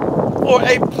 for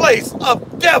a place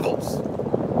of devils.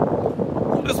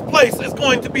 So this place is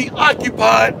going to be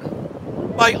occupied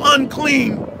by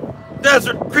unclean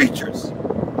desert creatures,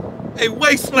 a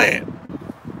wasteland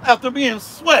after being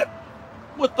swept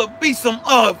with the besom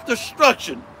of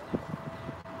destruction.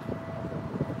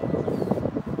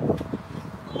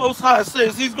 Most High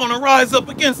says he's going to rise up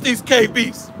against these cave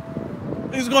beasts.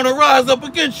 He's going to rise up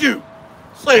against you,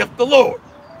 saith the Lord.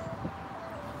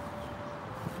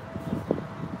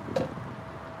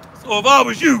 So if I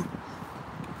was you,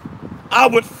 I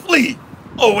would flee,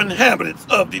 O inhabitants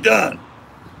of Dedan.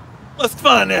 Let's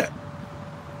find that.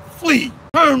 Flee,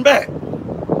 turn back,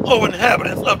 O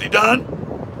inhabitants of Dedan.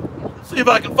 See if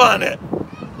I can find that.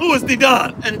 Who is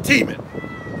Dedan and Teman?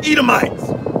 Edomites.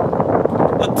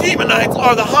 The Temanites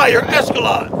are the higher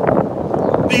echelon.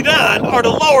 Dedan are the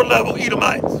lower level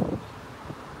Edomites.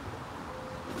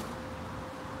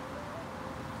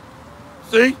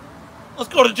 See? Let's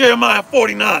go to Jeremiah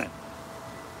 49.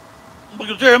 Book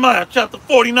of Jeremiah, chapter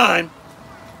 49,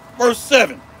 verse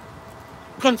 7.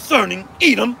 Concerning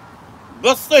Edom,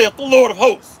 thus saith the Lord of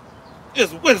hosts,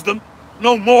 is wisdom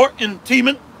no more in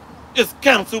Teman? Is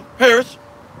counsel perished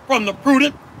from the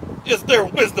prudent? Is their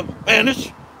wisdom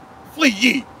vanished? Flee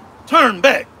ye, turn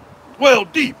back, dwell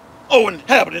deep, O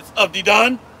inhabitants of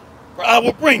Dedan, for I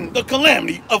will bring the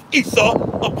calamity of Esau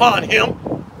upon him,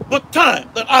 the time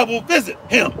that I will visit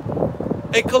him.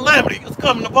 A calamity is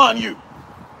coming upon you,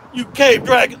 you cave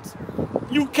dragons,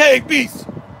 you cave beasts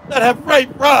that have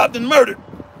raped, robbed, and murdered,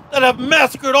 that have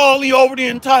massacred all over the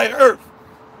entire earth.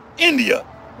 India,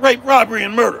 rape, robbery,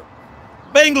 and murder.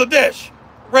 Bangladesh,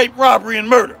 rape, robbery, and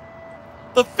murder.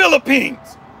 The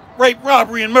Philippines, rape,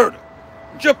 robbery, and murder.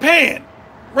 Japan,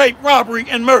 rape, robbery,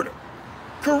 and murder.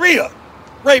 Korea,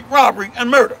 rape, robbery, and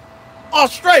murder.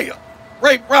 Australia,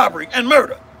 rape, robbery, and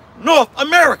murder. North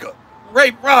America,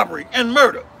 rape, robbery, and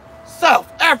murder.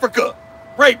 South Africa,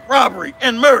 rape, robbery,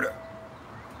 and murder.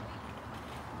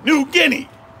 New Guinea.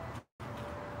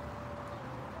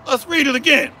 Let's read it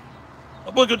again.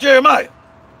 The book of Jeremiah,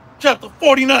 chapter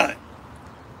 49,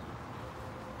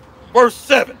 verse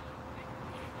 7.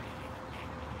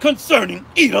 Concerning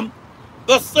Edom,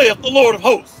 thus saith the Lord of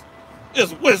hosts,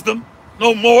 is wisdom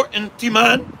no more in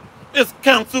Teman? Is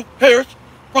counsel perished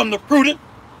from the prudent?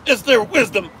 Is their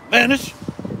wisdom vanished?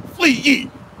 Flee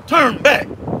ye, turn back,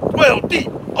 dwell deep,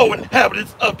 O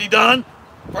inhabitants of Dedan,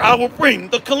 for I will bring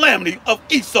the calamity of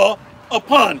Esau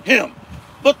upon him,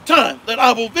 the time that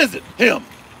I will visit him.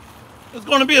 There's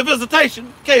going to be a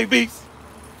visitation, cave beasts.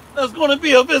 There's going to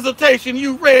be a visitation,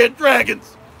 you red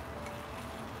dragons.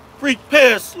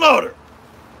 Prepare slaughter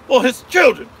for his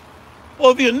children,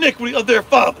 for the iniquity of their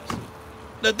fathers,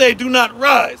 that they do not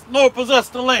rise, nor possess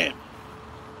the land,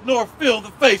 nor fill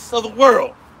the face of the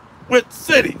world with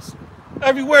cities.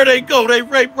 Everywhere they go, they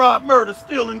rape, rob, murder,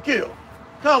 steal, and kill.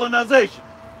 Colonization.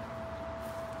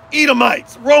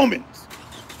 Edomites, Romans.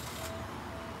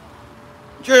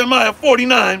 Jeremiah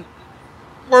 49,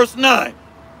 verse 9.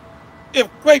 If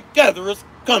grape gatherers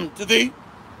come to thee,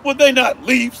 would they not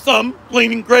leave some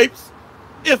gleaning grapes?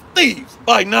 If thieves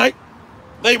by night,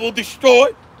 they will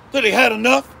destroy till they had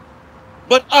enough.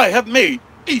 But I have made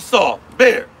Esau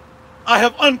bare. I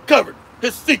have uncovered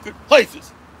his secret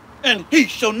places, and he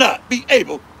shall not be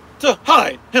able to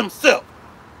hide himself.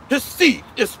 His seed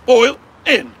is spoiled,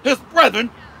 and his brethren,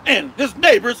 and his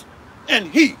neighbors, and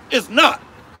he is not.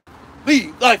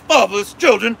 Leave thy fatherless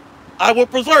children, I will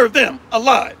preserve them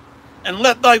alive, and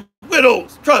let thy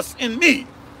widows trust in me.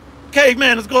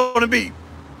 Caveman is going to be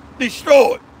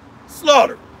destroyed,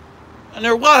 slaughtered, and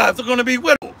their wives are going to be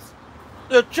widows.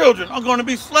 Their children are going to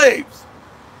be slaves,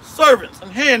 servants,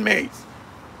 and handmaids.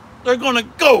 They're going to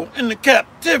go into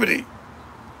captivity.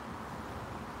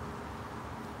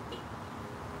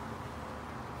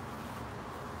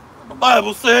 The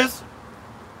Bible says,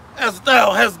 as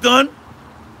thou hast done,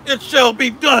 it shall be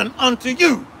done unto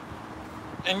you,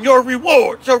 and your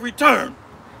reward shall return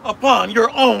upon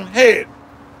your own head.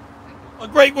 A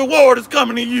great reward is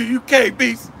coming to you, UK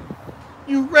beasts.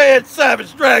 You red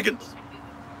savage dragons.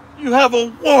 You have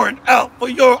a warrant out for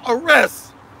your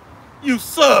arrest. You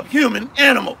subhuman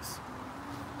animals.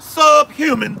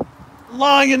 Subhuman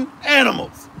lion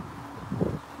animals.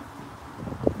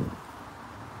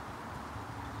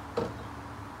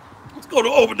 Let's go to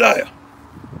Obadiah.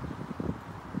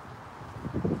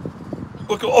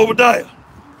 Book of Obadiah.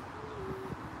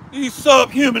 These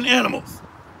subhuman animals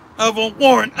have a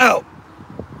warrant out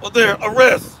for their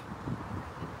arrest,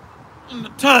 and the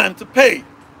time to pay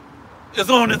is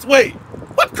on its way.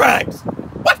 What crimes?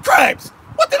 What crimes?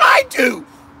 What did I do?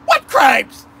 What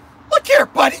crimes? Look here,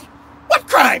 buddy. What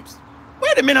crimes?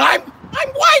 Wait a minute, I'm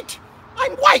white.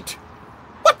 I'm white.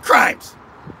 What crimes?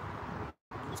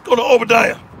 Let's go to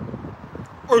Obadiah.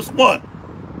 Verse 1.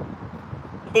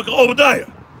 The book of Obadiah.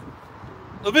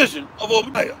 The vision of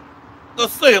Obadiah.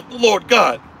 Thus saith the Lord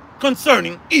God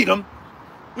concerning Edom,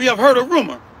 we have heard a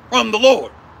rumor from the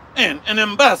Lord, and an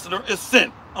ambassador is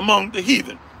sent among the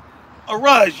heathen.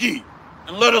 Arise ye,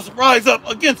 and let us rise up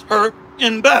against her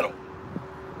in battle.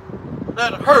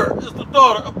 That her is the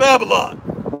daughter of Babylon,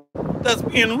 that's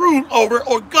being ruled over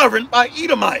or governed by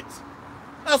Edomites.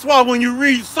 That's why when you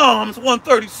read Psalms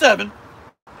 137,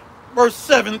 verse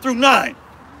 7 through 9,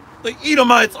 the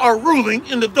Edomites are ruling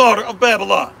in the daughter of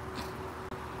Babylon.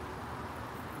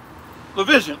 The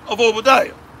vision of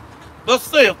Obadiah. Thus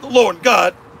saith the Lord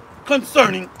God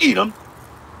concerning Edom,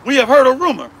 we have heard a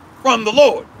rumor from the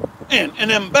Lord, and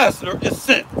an ambassador is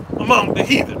sent among the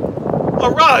heathen.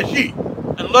 Arise ye,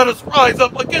 and let us rise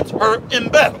up against her in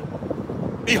battle.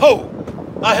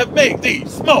 Behold, I have made thee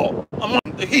small among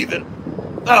the heathen,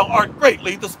 thou art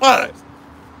greatly despised.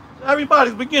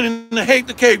 Everybody's beginning to hate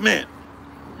the caveman.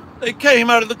 They came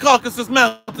out of the Caucasus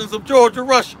Mountains of Georgia,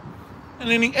 Russia,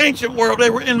 and in the ancient world they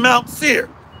were in Mount Seir,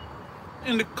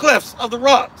 in the clefts of the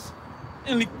rocks,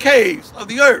 in the caves of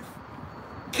the earth.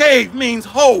 Cave means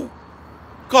hole.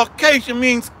 Caucasian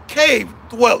means cave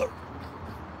dweller.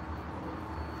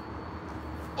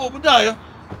 Obadiah,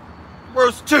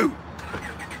 verse 2.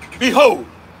 Behold,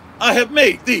 I have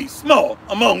made thee small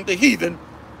among the heathen,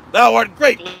 thou art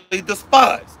greatly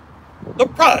despised. The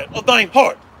pride of thine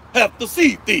heart hath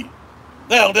deceived thee,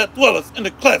 thou that dwellest in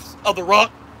the clefts of the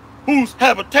rock, whose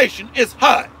habitation is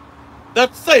high,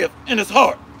 that saith in his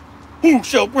heart, who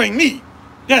shall bring me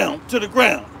down to the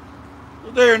ground?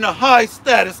 They're in a high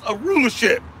status of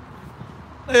rulership.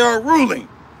 They are ruling.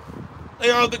 They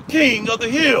are the king of the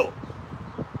hill,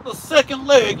 the second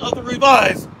leg of the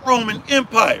revised Roman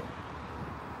Empire.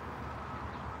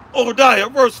 Obadiah,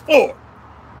 verse 4.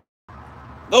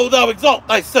 Though thou exalt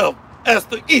thyself as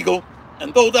the eagle,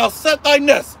 and though thou set thy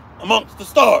nest amongst the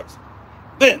stars,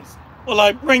 thence will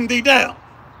I bring thee down,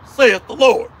 saith the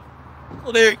Lord.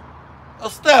 So they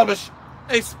establish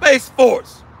a space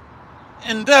force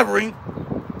endeavoring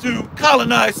to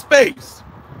colonize space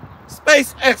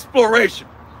exploration.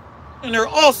 And they're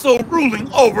also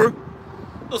ruling over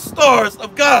the stars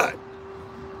of God.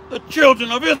 The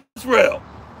children of Israel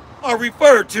are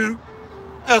referred to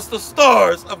as the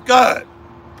stars of God.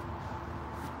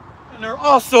 And they're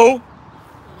also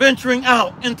venturing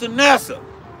out into NASA.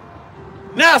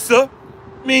 NASA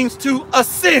means to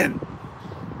ascend.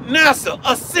 NASA,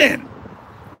 ascend.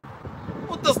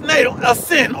 What does NATO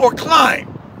ascend or climb?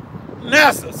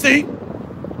 NASA, see?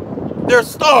 They're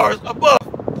stars above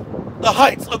the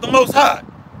heights of the Most High.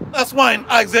 That's why in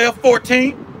Isaiah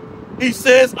 14, he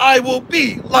says, I will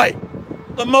be like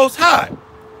the Most High.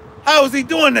 How is he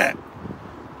doing that?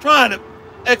 Trying to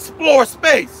explore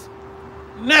space.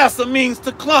 NASA means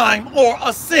to climb or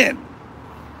ascend.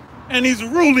 And he's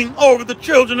ruling over the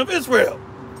children of Israel.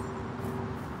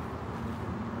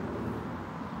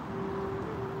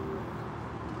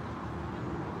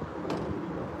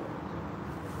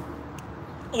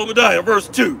 Obadiah, verse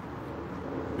 2.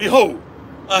 Behold,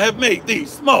 I have made thee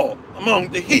small among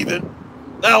the heathen,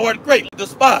 thou art greatly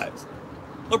despised.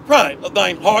 The pride of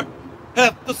thine heart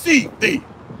hath deceived thee,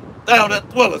 thou that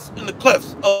dwellest in the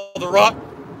clefts of the rock,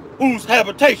 whose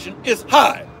habitation is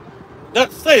high,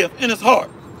 that saith in his heart,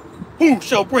 who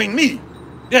shall bring me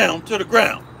down to the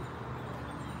ground?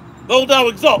 Though thou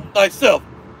exalt thyself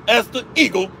as the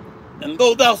eagle, and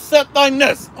though thou set thy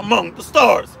nest among the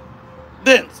stars,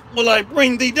 thence will I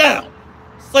bring thee down,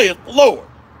 saith the Lord.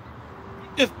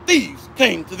 If thieves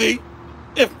came to thee,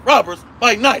 if robbers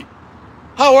by night,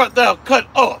 how art thou cut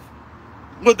off?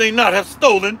 Would they not have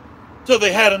stolen till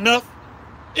they had enough?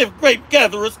 If grape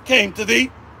gatherers came to thee,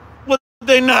 would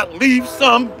they not leave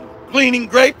some gleaning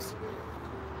grapes?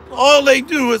 All they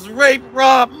do is rape,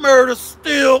 rob, murder,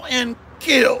 steal, and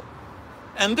kill.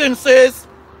 And then says,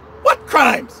 what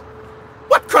crimes?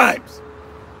 What crimes?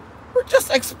 We're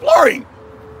just exploring.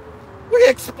 We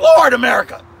explored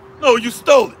America. No, you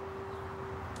stole it.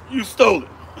 You stole it.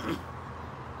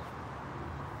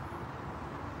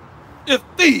 If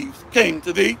thieves came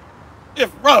to thee,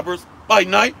 if robbers by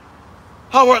night,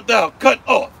 how art thou cut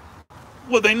off?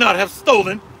 Would they not have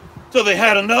stolen till they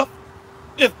had enough?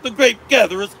 If the grape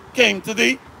gatherers came to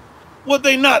thee, would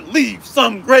they not leave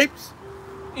some grapes?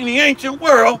 In the ancient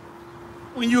world,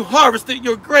 when you harvested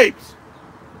your grapes,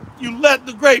 you let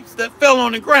the grapes that fell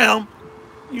on the ground,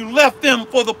 you left them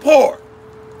for the poor.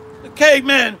 The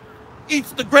caveman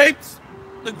eats the grapes,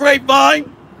 the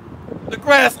grapevine, the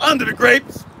grass under the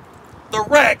grapes, the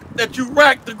rack that you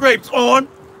rack the grapes on,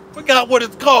 forgot what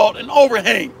it's called, an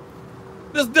overhang.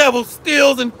 This devil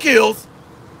steals and kills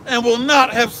and will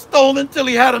not have stolen till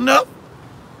he had enough.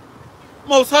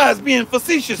 Most High is being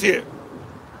facetious here.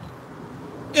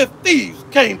 If thieves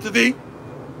came to thee,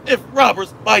 if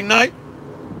robbers by night,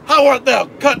 how art thou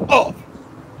cut off?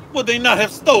 Would they not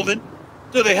have stolen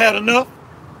till they had enough?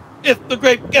 If the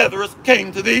grape gatherers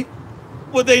came to thee,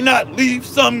 would they not leave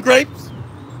some grapes?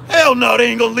 Hell no, they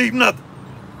ain't gonna leave nothing.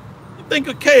 You think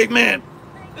a caveman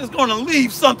is gonna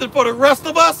leave something for the rest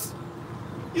of us?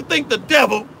 You think the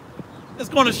devil is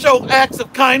gonna show acts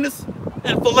of kindness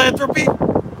and philanthropy?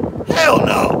 Hell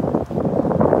no.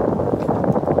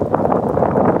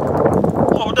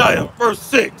 Obadiah, verse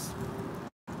 6.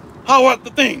 How art the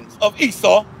things of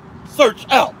Esau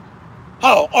searched out?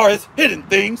 How are his hidden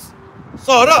things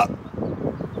sought up?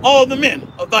 All the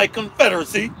men of thy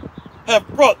confederacy have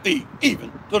brought thee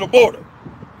even to the border.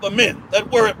 The men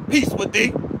that were at peace with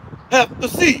thee have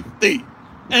deceived thee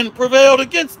and prevailed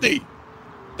against thee.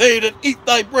 They that eat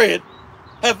thy bread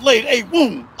have laid a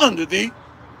wound under thee.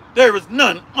 There is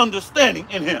none understanding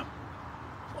in him.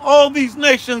 All these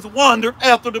nations wandered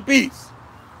after the peace,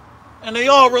 and they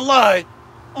all rely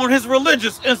on his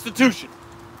religious institution,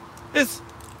 his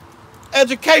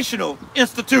educational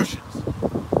institutions,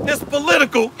 his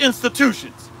political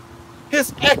institutions,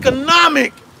 his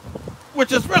economic,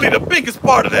 which is really the biggest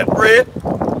part of that bread.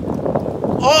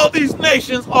 All these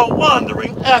nations are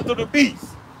wandering after the beast.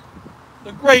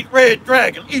 The great red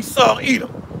dragon, Esau,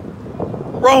 Edom,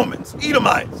 Romans,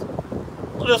 Edomites.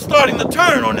 They're starting to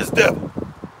turn on this devil.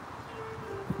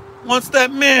 Once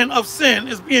that man of sin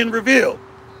is being revealed,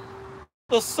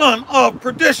 the son of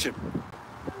perdition,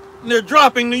 and they're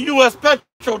dropping the U.S.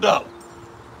 petrodollar.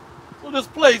 So this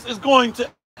place is going to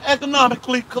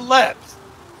economically collapse.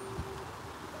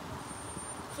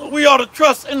 So we ought to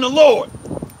trust in the Lord,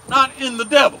 not in the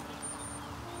devil.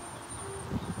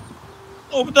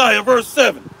 Obadiah, verse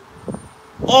 7.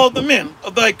 All the men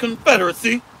of thy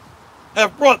confederacy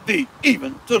have brought thee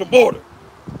even to the border.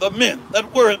 The men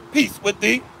that were at peace with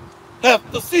thee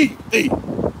have deceived thee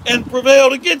and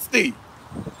prevailed against thee.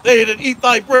 They that eat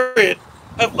thy bread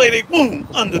have laid a wound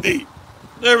under thee.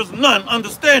 There is none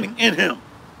understanding in him.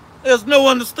 There's no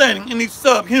understanding in these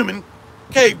subhuman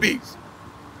cave beasts.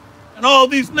 And all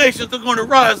these nations are going to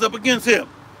rise up against him.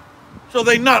 Shall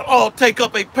they not all take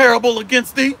up a parable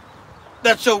against thee,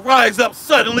 that shall rise up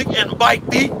suddenly and bite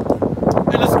thee?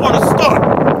 And it's going to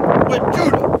start with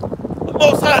Judah. The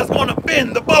Most High is going to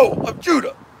bend the bow of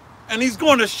Judah, and he's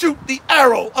going to shoot the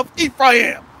arrow of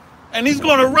Ephraim, and he's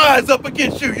going to rise up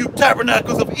against you, you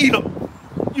tabernacles of Edom,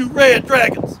 you red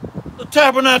dragons. The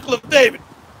tabernacle of David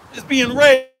is being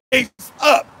raised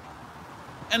up,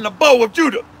 and the bow of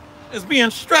Judah is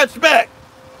being stretched back.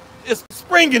 It's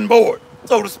springing board,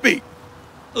 so to speak,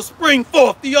 to spring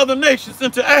forth the other nations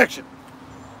into action,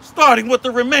 starting with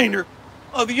the remainder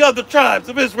of the other tribes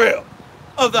of Israel,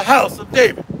 of the house of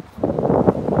David.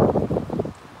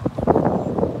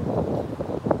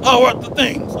 How are the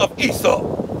things of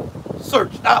Esau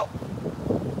searched out?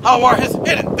 How are his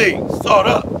hidden things sought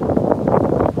up?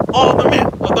 All the men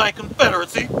of thy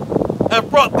confederacy have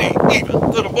brought thee even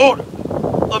to the border.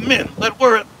 The men that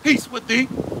were at peace with thee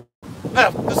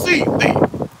have deceived thee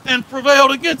and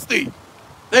prevailed against thee.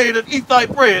 They that eat thy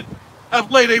bread have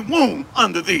laid a wound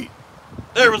under thee.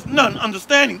 There is none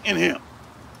understanding in him.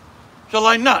 Shall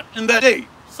I not in that day,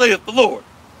 saith the Lord,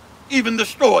 even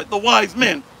destroy the wise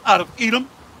men out of Edom,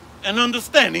 and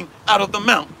understanding out of the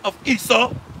mount of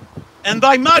Esau? And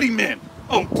thy mighty men,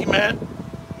 O Teman,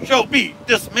 shall be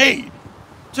dismayed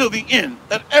till the end,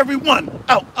 that every one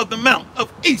out of the mount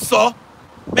of Esau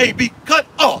may be cut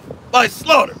off by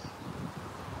slaughter.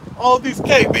 All these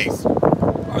KBs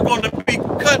are going to be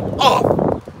cut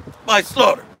off by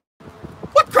slaughter.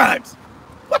 What crimes?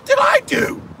 What did I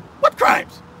do? What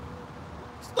crimes?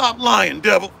 Stop lying,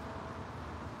 devil.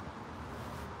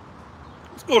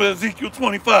 Let's go to Ezekiel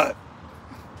 25.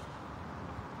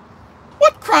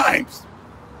 What crimes?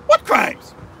 What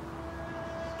crimes?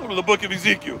 Go to the book of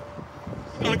Ezekiel.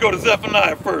 I'm going to go to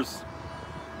Zephaniah first.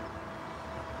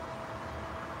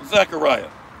 Zechariah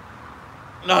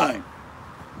 9.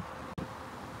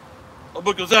 The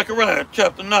book of Zechariah,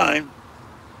 chapter 9,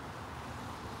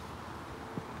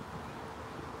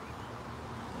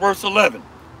 verse 11.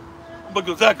 The book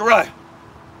of Zechariah,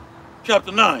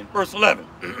 chapter 9, verse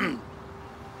 11.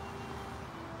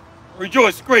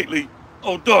 Rejoice greatly,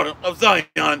 O daughter of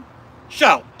Zion.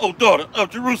 Shout, O daughter of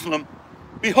Jerusalem.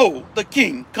 Behold, the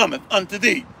King cometh unto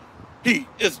thee. He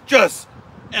is just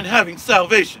and having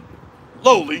salvation,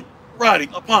 lowly,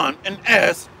 riding upon an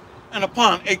ass and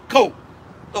upon a colt,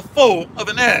 the foal of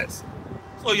an ass.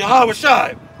 So Yahweh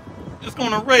is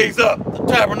going to raise up the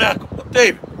tabernacle of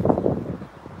David.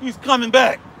 He's coming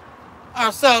back.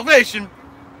 Our salvation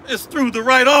is through the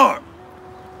right arm,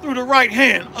 through the right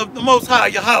hand of the Most High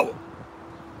Yahweh.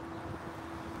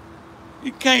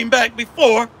 He came back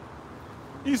before.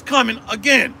 He's coming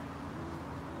again.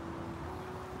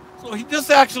 So this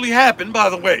actually happened, by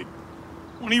the way,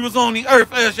 when he was on the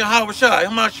earth as Yahweh Shai,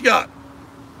 Hamashiach.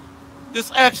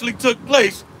 This actually took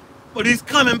place, but he's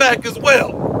coming back as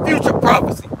well. Future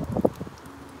prophecy.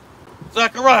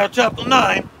 Zechariah chapter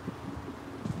 9,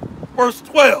 verse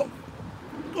 12.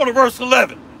 Go to verse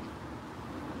 11.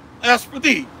 As for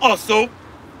thee also,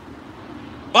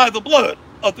 by the blood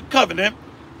of the covenant,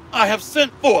 I have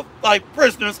sent forth thy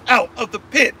prisoners out of the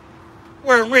pit,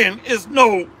 wherein is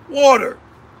no water.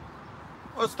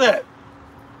 What's that?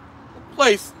 The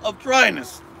place of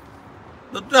dryness,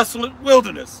 the desolate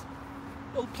wilderness,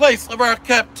 the place of our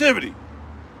captivity.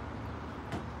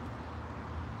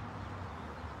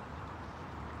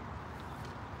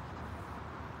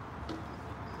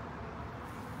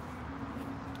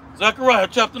 Zechariah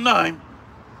chapter 9,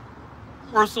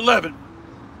 verse 11.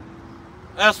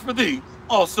 As for thee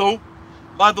also,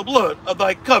 by the blood of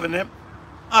thy covenant,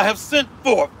 I have sent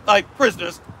forth thy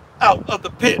prisoners out of the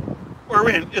pit,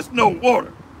 wherein is no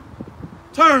water.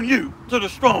 Turn you to the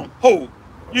stronghold,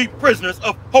 ye prisoners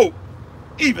of hope.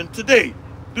 Even today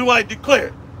do I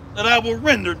declare that I will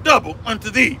render double unto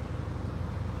thee.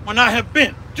 When I have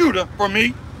bent Judah for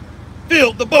me,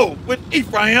 filled the bow with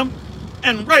Ephraim,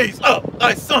 and raise up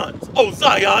thy sons, O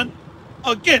Zion,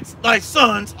 against thy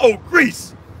sons, O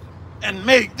Greece, and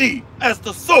made thee as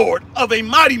the sword of a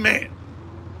mighty man.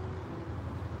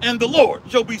 And the Lord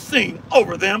shall be seen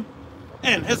over them,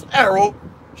 and his arrow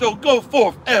shall go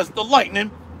forth as the lightning,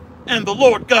 and the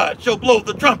Lord God shall blow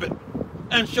the trumpet,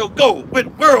 and shall go with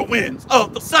whirlwinds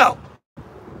of the south.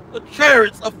 The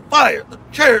chariots of fire, the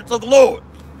chariots of the Lord.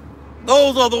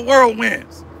 Those are the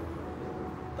whirlwinds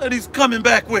that he's coming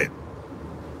back with.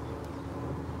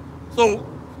 So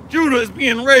Judah is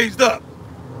being raised up,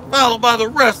 followed by the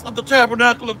rest of the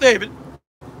tabernacle of David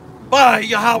by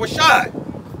Yahweh Shai.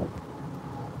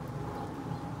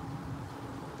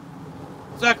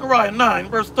 Zechariah 9,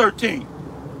 verse 13.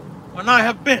 When I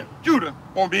have bent Judah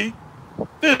for me,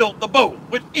 filled the bow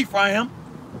with Ephraim,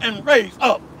 and raised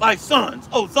up thy sons,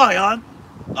 O Zion,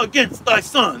 against thy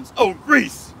sons, O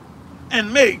Greece,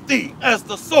 and made thee as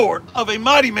the sword of a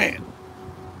mighty man.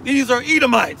 These are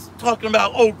Edomites talking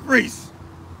about old Greece.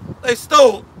 They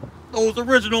stole those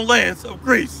original lands of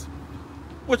Greece,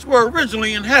 which were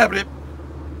originally inhabited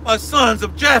by sons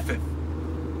of Japheth.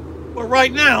 But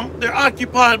right now, they're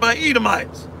occupied by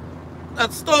Edomites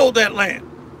that stole that land.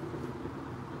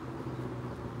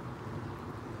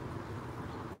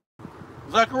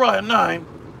 Zechariah 9,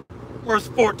 verse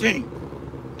 14.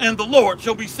 And the Lord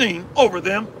shall be seen over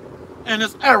them, and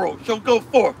his arrow shall go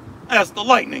forth as the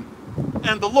lightning,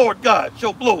 and the Lord God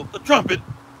shall blow the trumpet,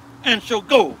 and shall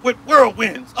go with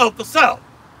whirlwinds of the south.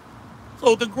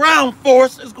 So the ground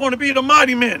force is going to be the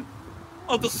mighty men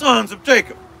of the sons of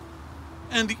Jacob.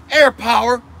 And the air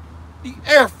power, the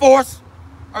air force,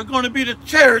 are going to be the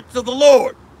chariots of the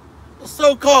Lord, the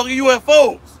so-called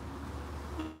UFOs.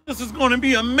 This is going to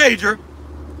be a major,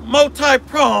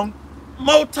 multi-pronged,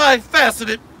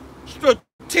 multifaceted,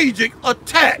 strategic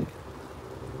attack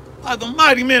by the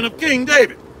mighty men of King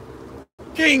David.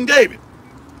 King David,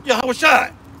 Yahweh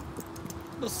Shai.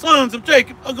 The sons of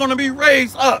Jacob are going to be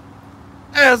raised up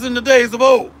as in the days of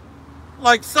old,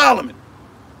 like Solomon,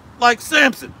 like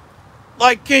Samson,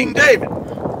 like King David.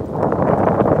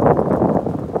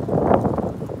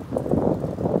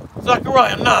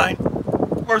 Zechariah 9,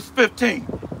 Verse 15.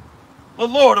 The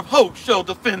Lord of hosts shall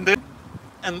defend them,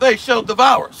 and they shall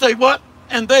devour. Say what?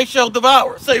 And they shall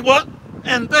devour. Say what?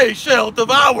 And they shall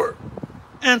devour.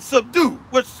 And subdue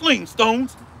with sling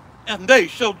stones, and they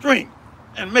shall drink,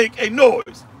 and make a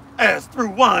noise as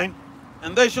through wine,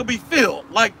 and they shall be filled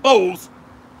like bowls,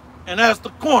 and as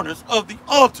the corners of the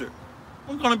altar.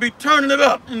 We're going to be turning it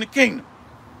up in the kingdom.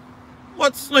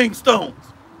 What sling stones?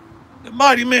 The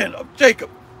mighty men of Jacob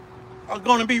are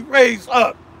going to be raised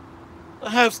up to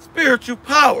have spiritual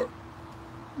power,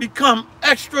 become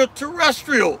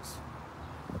extraterrestrials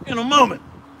in a moment,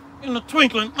 in the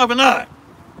twinkling of an eye.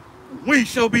 We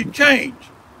shall be changed,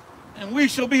 and we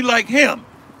shall be like him,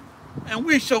 and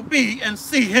we shall be and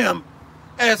see him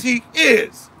as he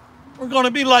is. We're going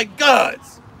to be like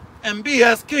gods and be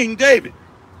as King David.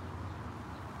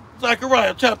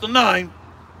 Zechariah chapter 9,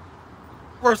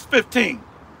 verse 15.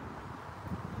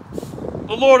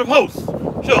 The Lord of hosts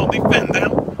shall defend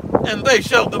them, and they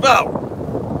shall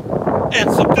devour, and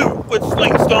subdue with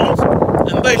sling stones,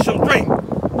 and they shall drink,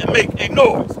 and make a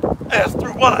noise as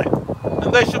through wine,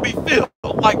 and they shall be filled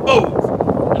like bowls,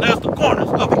 and as the corners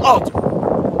of the altar.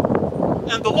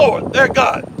 And the Lord their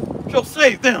God shall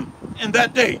save them in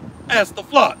that day as the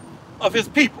flock of his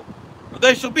people, for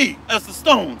they shall be as the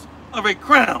stones of a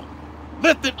crown,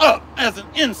 lifted up as an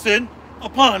ensign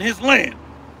upon his land.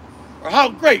 For how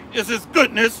great is his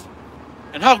goodness,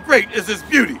 and how great is his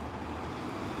beauty.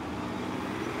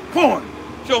 Corn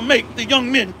shall make the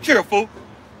young men cheerful,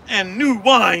 and new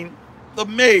wine the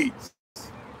maids.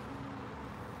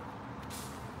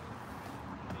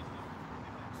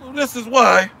 So this is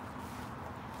why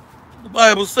the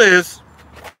Bible says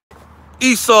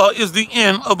Esau is the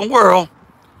end of the world,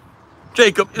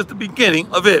 Jacob is the beginning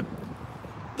of it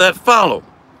that follow.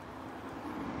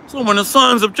 So when the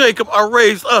sons of Jacob are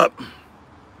raised up,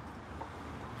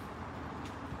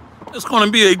 it's going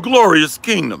to be a glorious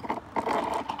kingdom.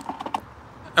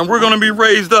 And we're going to be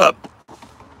raised up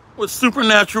with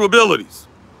supernatural abilities.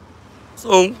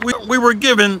 So we were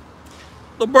given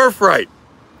the birthright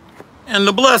and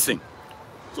the blessing.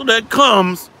 So that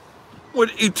comes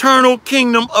with eternal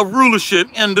kingdom of rulership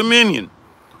and dominion.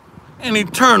 An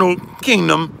eternal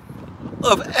kingdom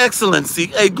of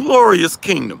excellency, a glorious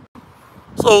kingdom.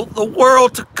 So the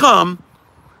world to come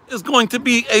is going to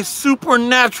be a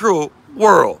supernatural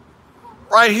world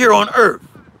right here on earth.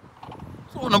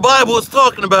 So when the Bible is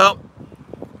talking about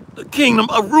the kingdom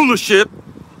of rulership,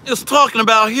 it's talking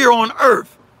about here on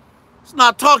earth. It's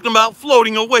not talking about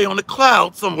floating away on the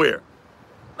cloud somewhere.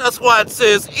 That's why it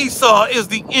says Esau is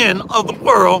the end of the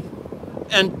world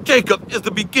and Jacob is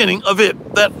the beginning of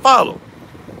it that follow.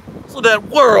 So that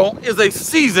world is a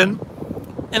season,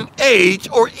 an age,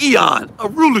 or eon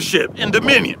of rulership and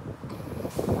dominion.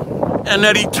 And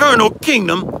that eternal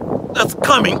kingdom that's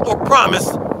coming or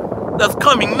promised, that's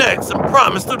coming next and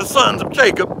promised to the sons of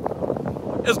Jacob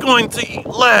is going to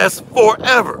last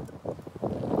forever.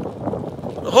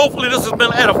 So hopefully this has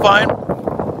been edifying.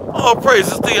 All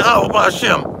praises to Yahweh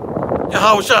Ba'Shem,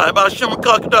 Yahweh Shai, Ba'Shem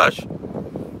Kakadash.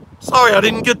 Sorry I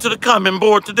didn't get to the comment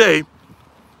board today,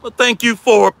 but thank you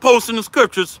for posting the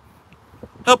scriptures,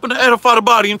 helping to edify the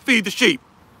body and feed the sheep.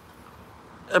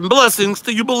 And blessings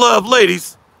to you beloved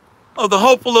ladies of the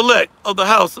hopeful elect of the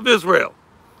house of Israel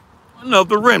and of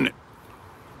the remnant.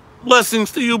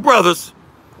 Blessings to you brothers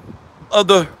of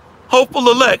the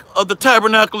hopeful elect of the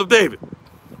tabernacle of David.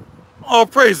 All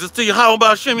praises to Yahweh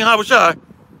Ba'Shem, Yahweh Shai,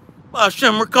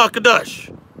 Ba'Shem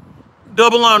Rakakadash.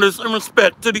 Double honors and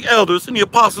respect to the elders and the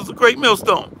apostles of Great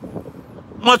Millstone.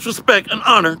 Much respect and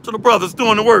honor to the brothers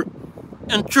doing the work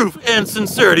in truth and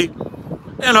sincerity,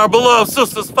 and our beloved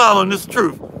sisters following this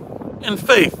truth in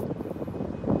faith.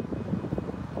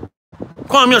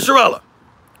 Kwam Yasharala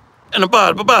and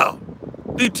Abad Babao.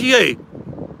 DTA,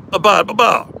 Abad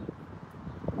Babao.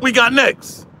 We got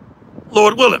next,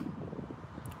 Lord willing.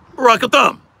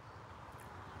 Barakatham.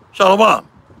 Shalom.